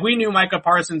 Like, we knew Micah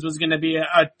Parsons was going to be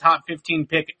a top 15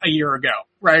 pick a year ago,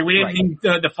 right? We didn't need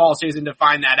the fall season to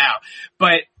find that out.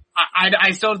 But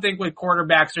I still think with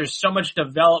quarterbacks, there's so much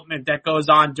development that goes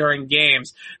on during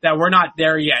games that we're not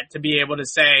there yet to be able to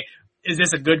say, is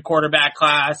this a good quarterback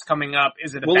class coming up?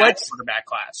 Is it a bad quarterback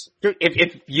class?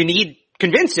 If you need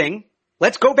convincing,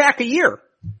 let's go back a year.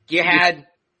 You had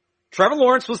Trevor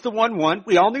Lawrence was the 1-1.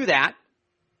 We all knew that.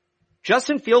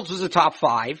 Justin Fields was a top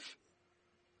 5.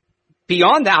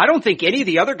 Beyond that, I don't think any of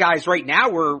the other guys right now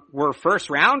were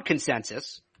first round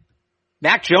consensus.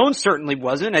 Mac Jones certainly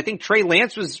wasn't. I think Trey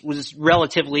Lance was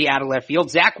relatively out of left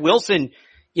field. Zach Wilson,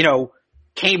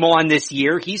 came on this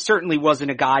year. He certainly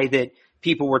wasn't a guy that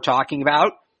people were talking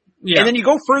about. Yeah. And then you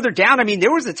go further down.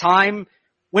 There was a time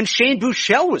when Shane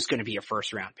Buechele was going to be a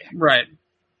first round pick. Right.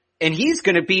 And he's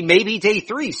going to be maybe day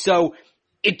 3. So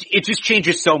it just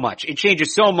changes so much. It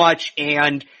changes so much,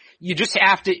 and you just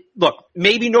have to look,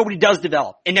 maybe nobody does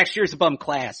develop and next year's a bum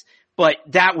class, but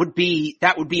that would be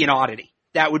an oddity.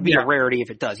 That would be a rarity if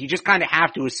it does. You just kind of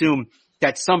have to assume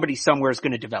that somebody somewhere is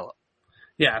going to develop.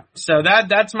 Yeah. So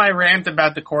that's my rant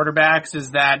about the quarterbacks,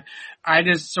 is that I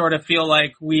just sort of feel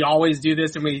like we always do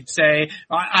this and we say,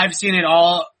 I've seen it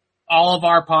all of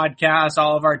our podcasts,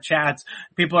 all of our chats.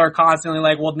 People are constantly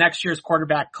like, well, next year's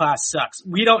quarterback class sucks.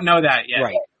 We don't know that yet.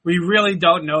 Right. We really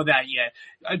don't know that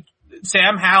yet.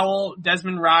 Sam Howell,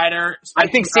 Desmond Ridder. I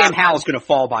think Sam Howell's going to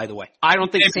fall, by the way. I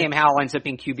don't think Sam Howell ends up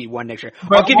being QB1 next year.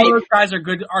 But all those guys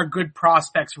are good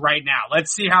prospects right now.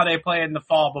 Let's see how they play in the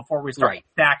fall before we start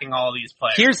stacking all of these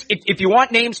players. If you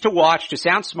want names to watch, to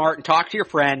sound smart and talk to your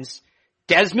friends,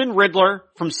 Desmond Riddler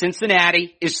from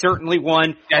Cincinnati is certainly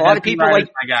one. Yeah, a lot of people my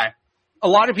guy. A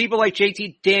lot of people like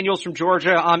JT Daniels from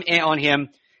Georgia on him.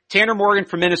 Tanner Morgan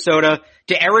from Minnesota.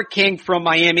 Derek King from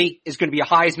Miami is going to be a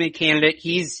Heisman candidate.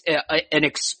 He's an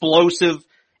explosive,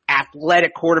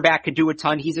 athletic quarterback, could do a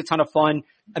ton. He's a ton of fun.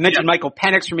 I mentioned Michael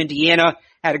Penix from Indiana,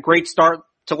 had a great start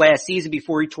to last season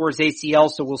before he tore his ACL,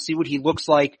 so we'll see what he looks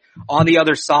like on the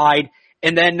other side.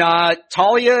 And then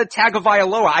Talia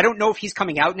Tagovailoa. I don't know if he's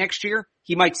coming out next year.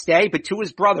 He might stay, but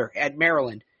Tua's brother at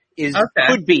Maryland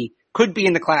could be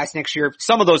in the class next year.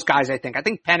 Some of those guys, I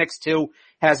think Penix too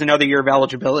has another year of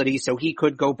eligibility, so he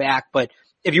could go back. But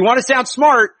if you want to sound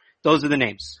smart, those are the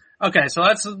names. Okay, so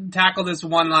let's tackle this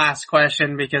one last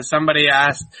question, because somebody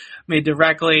asked me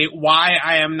directly why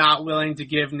I am not willing to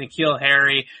give N'Keal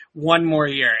Harry one more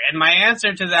year. And my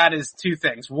answer to that is 2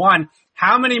 things. One,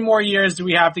 how many more years do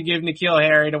we have to give N'Keal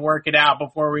Harry to work it out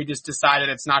before we just decided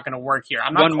it's not going to work here?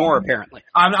 One more, apparently.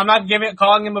 I'm not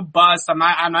calling him a bust. I'm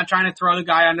not trying to throw the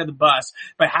guy under the bus.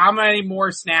 But how many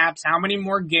more snaps, how many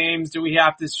more games do we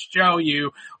have to show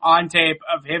you on tape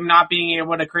of him not being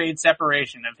able to create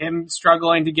separation, of him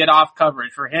struggling to get off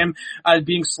coverage, for him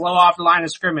being slow off the line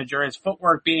of scrimmage, or his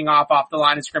footwork being off the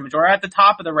line of scrimmage, or at the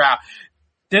top of the route?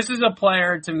 This is a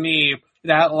player, to me,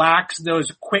 that lacks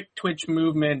those quick twitch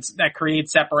movements that create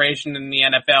separation in the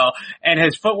NFL. And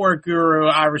his footwork guru,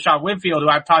 Rashad Whitfield, who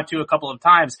I've talked to a couple of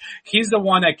times, he's the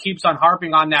one that keeps on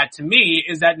harping on that to me,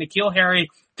 is that N'Keal Harry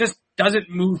just doesn't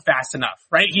move fast enough,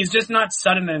 right? He's just not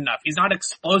sudden enough. He's not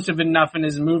explosive enough in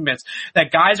his movements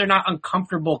that guys are not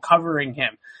uncomfortable covering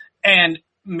him. And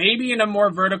maybe in a more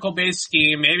vertical based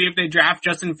scheme, maybe if they draft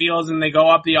Justin Fields and they go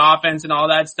up the offense and all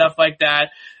that stuff like that,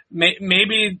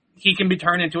 maybe he can be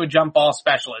turned into a jump ball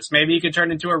specialist. Maybe he could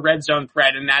turn into a red zone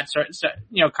threat in that sort,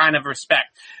 kind of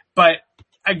respect. But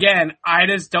again, I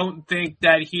just don't think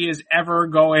that he is ever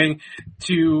going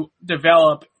to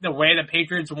develop the way the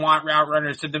Patriots want route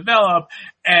runners to develop.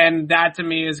 And that to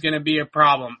me is going to be a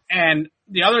problem. And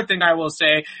the other thing I will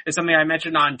say is something I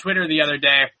mentioned on Twitter the other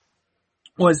day,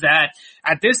 was that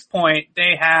at this point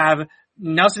they have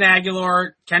Nelson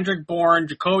Aguilar, Kendrick Bourne,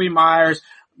 Jacoby Myers,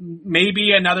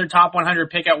 maybe another top 100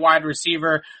 pick at wide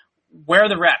receiver. Where are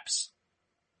the reps?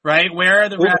 Right? Where are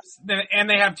the reps? And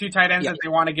they have 2 tight ends that they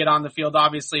want to get on the field,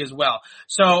 obviously, as well.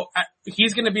 So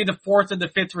he's going to be the 4th or the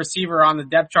 5th receiver on the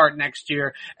depth chart next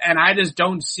year. And I just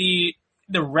don't see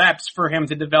the reps for him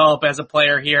to develop as a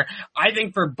player here. I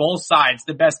think for both sides,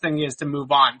 the best thing is to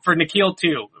move on. For N'Keal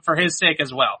too, for his sake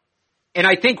as well. And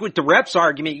I think with the reps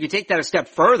argument, you take that a step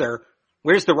further.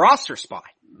 Where's the roster spot?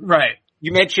 Right.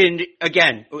 You mentioned,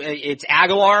 again, it's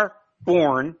Aguilar,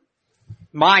 Bourne,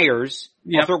 Myers.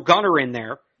 I'll throw Gunner in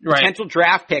there. Right. Potential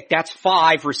draft pick. That's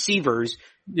 5 receivers.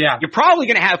 Yeah. You're probably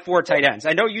going to have 4 tight ends.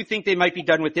 I know you think they might be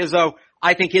done with Izzo.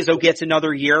 I think Izzo gets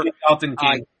another year. Dalton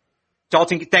Keene.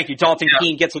 Thank you. Dalton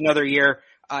Keene gets another year.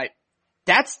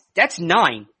 That's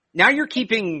 9. Now you're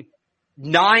keeping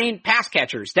 9 pass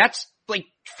catchers. That's like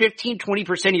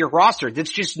 15-20% of your roster.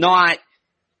 That's just not,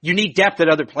 you need depth at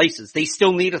other places. They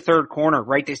still need a third corner,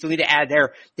 right? They still need to add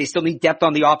there. They still need depth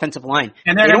on the offensive line.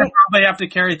 And they're going to probably have to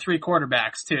carry 3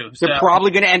 quarterbacks too. So. They're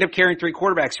probably going to end up carrying 3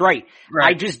 quarterbacks, right?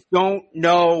 I just don't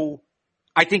know.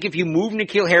 I think if you move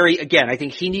N'Keal Harry, again, I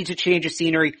think he needs to change of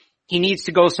scenery. He needs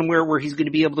to go somewhere where he's going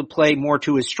to be able to play more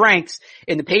to his strengths.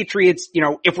 And the Patriots,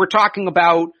 if we're talking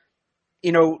about,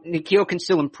 N'Keal can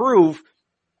still improve,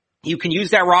 you can use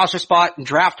that roster spot and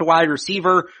draft a wide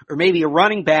receiver or maybe a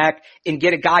running back and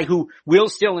get a guy who will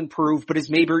still improve but is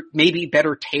maybe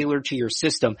better tailored to your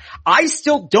system. I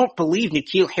still don't believe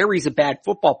N'Keal Harry's a bad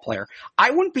football player. I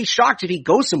wouldn't be shocked if he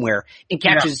goes somewhere and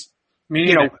catches,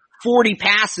 40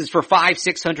 passes for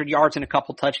 500-600 yards and a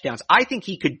couple touchdowns. I think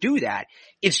he could do that.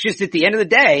 It's just at the end of the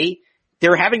day,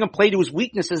 they're having him play to his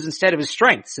weaknesses instead of his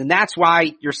strengths. And that's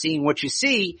why you're seeing what you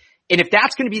see. And if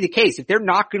that's going to be the case, if they're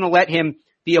not going to let him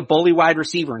be a bully wide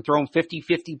receiver and throw him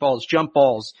 50-50 balls, jump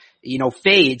balls,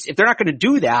 fades, if they're not going to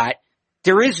do that,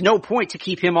 there is no point to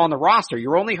keep him on the roster.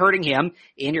 You're only hurting him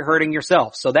and you're hurting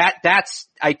yourself. So that's,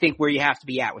 I think, where you have to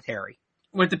be at with Harry.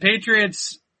 With the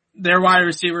Patriots, their wide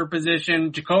receiver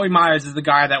position, Jacoby Myers is the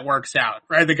guy that works out,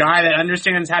 right? The guy that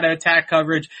understands how to attack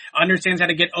coverage, understands how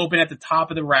to get open at the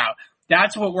top of the route.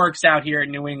 That's what works out here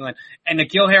in New England. And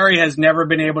N'Keal Harry has never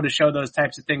been able to show those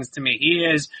types of things to me. He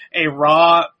is a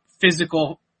raw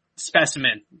physical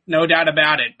specimen, no doubt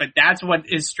about it. But that's what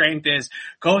his strength is.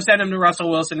 Go send him to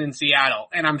Russell Wilson in Seattle,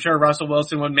 and I'm sure Russell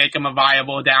Wilson would make him a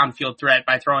viable downfield threat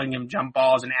by throwing him jump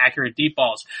balls and accurate deep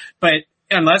balls. But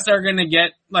unless they're going to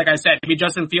get, like I said, maybe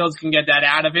Justin Fields can get that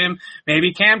out of him,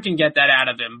 maybe Cam can get that out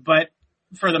of him. But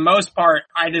for the most part,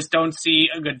 I just don't see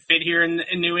a good fit here in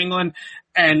New England.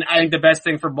 And I think the best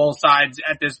thing for both sides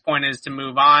at this point is to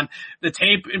move on. The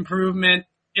tape improvement,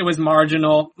 it was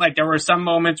marginal. Like there were some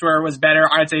moments where it was better.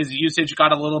 I'd say his usage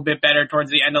got a little bit better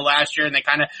towards the end of last year, and they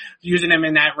kind of using him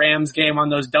in that Rams game on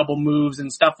those double moves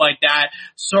and stuff like that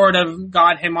sort of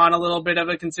got him on a little bit of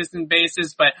a consistent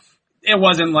basis, but it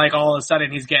wasn't like all of a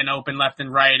sudden he's getting open left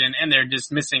and right and they're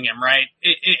just missing him, right?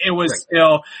 It was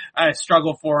still a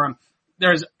struggle for him.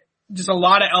 There's just a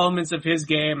lot of elements of his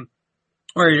game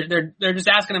where they're just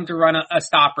asking him to run a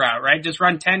stop route, right? Just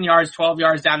run 10 yards, 12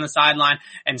 yards down the sideline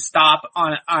and stop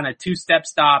on a 2-step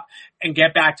stop and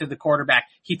get back to the quarterback.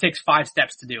 He takes 5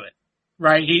 steps to do it,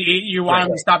 right? You want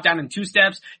him to stop down in 2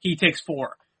 steps, he takes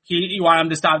 4. You want him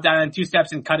to stop down in 2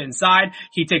 steps and cut inside.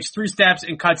 He takes 3 steps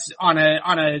and cuts on a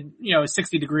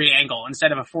 60-degree angle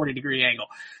instead of a 40-degree angle.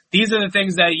 These are the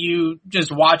things that you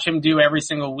just watch him do every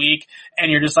single week,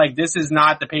 and you're just like, this is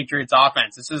not the Patriots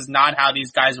offense. This is not how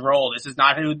these guys roll. This is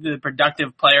not who the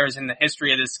productive players in the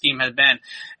history of this scheme have been.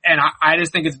 And I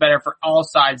just think it's better for all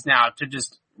sides now to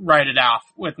just write it off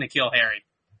with N'Keal Harry.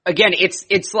 Again,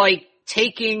 it's like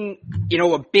taking,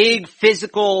 a big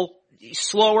physical,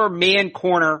 slower man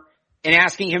corner and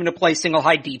asking him to play single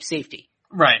high deep safety.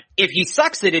 Right. If he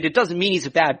sucks at it, it doesn't mean he's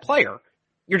a bad player.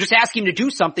 You're just asking him to do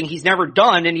something he's never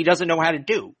done and he doesn't know how to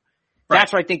do. Right.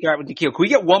 That's what I think they're at with N'Keal. Can we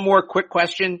get one more quick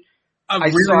question?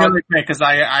 Really quick, because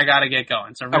I got to get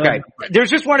going. So really okay. There's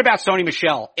just one about Sony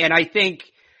Michel, and I think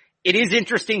it is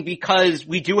interesting because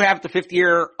we do have the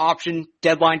 5th-year option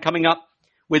deadline coming up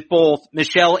with both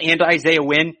Michel and Isaiah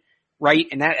Wynn, right?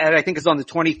 And that I think is on the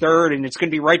 23rd, and it's going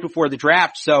to be right before the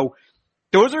draft. So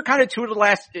those are kind of two of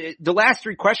the last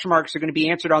 3 question marks are going to be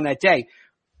answered on that day.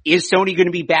 Is Sony going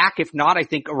to be back? If not, I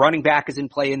think a running back is in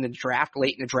play in the draft,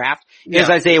 late in the draft. Yeah. Is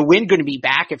Isaiah Wynn going to be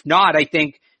back? If not, I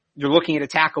think you're looking at a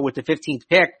tackle with the 15th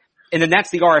pick. And then that's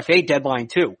the RFA deadline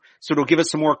too. So it'll give us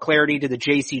some more clarity to the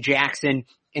J.C. Jackson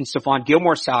and Stephon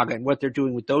Gilmore saga and what they're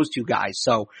doing with those 2 guys.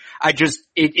 So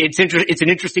it's an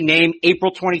interesting name.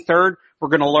 April 23rd, we're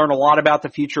going to learn a lot about the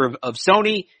future of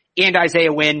Sony and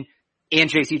Isaiah Wynn and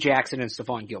J.C. Jackson and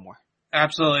Stephon Gilmore.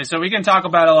 Absolutely. So we can talk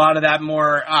about a lot of that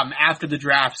more after the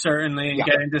draft, certainly, and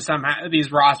get into some of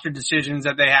these roster decisions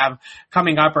that they have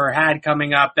coming up or had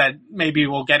coming up that maybe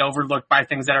will get overlooked by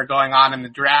things that are going on in the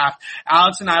draft.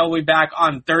 Alex and I will be back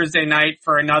on Thursday night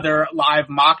for another live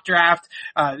mock draft,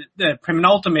 the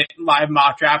penultimate live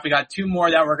mock draft. We got 2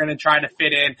 more that we're going to try to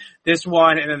fit in. This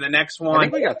one and then the next one. I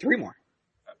think we got 3 more.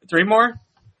 3 more?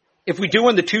 If we do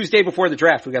one the Tuesday before the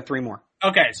draft, we got 3 more.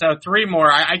 Okay, so 3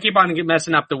 more. I keep on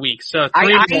messing up the weeks. So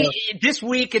 3 more. This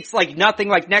week it's like nothing.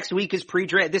 Like next week is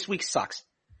pre-draft. This week sucks.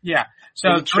 Yeah.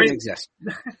 So it shouldn't exist.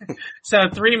 So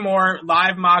 3 more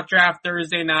live mock draft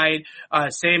Thursday night.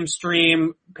 Same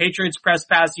stream, Patriots Press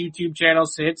Pass YouTube channel.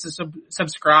 So hit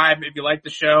subscribe if you like the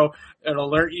show. It'll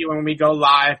alert you when we go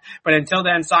live. But until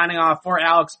then, signing off for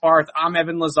Alex Barth, I'm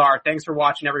Evan Lazar. Thanks for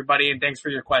watching, everybody, and thanks for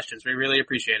your questions. We really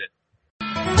appreciate it.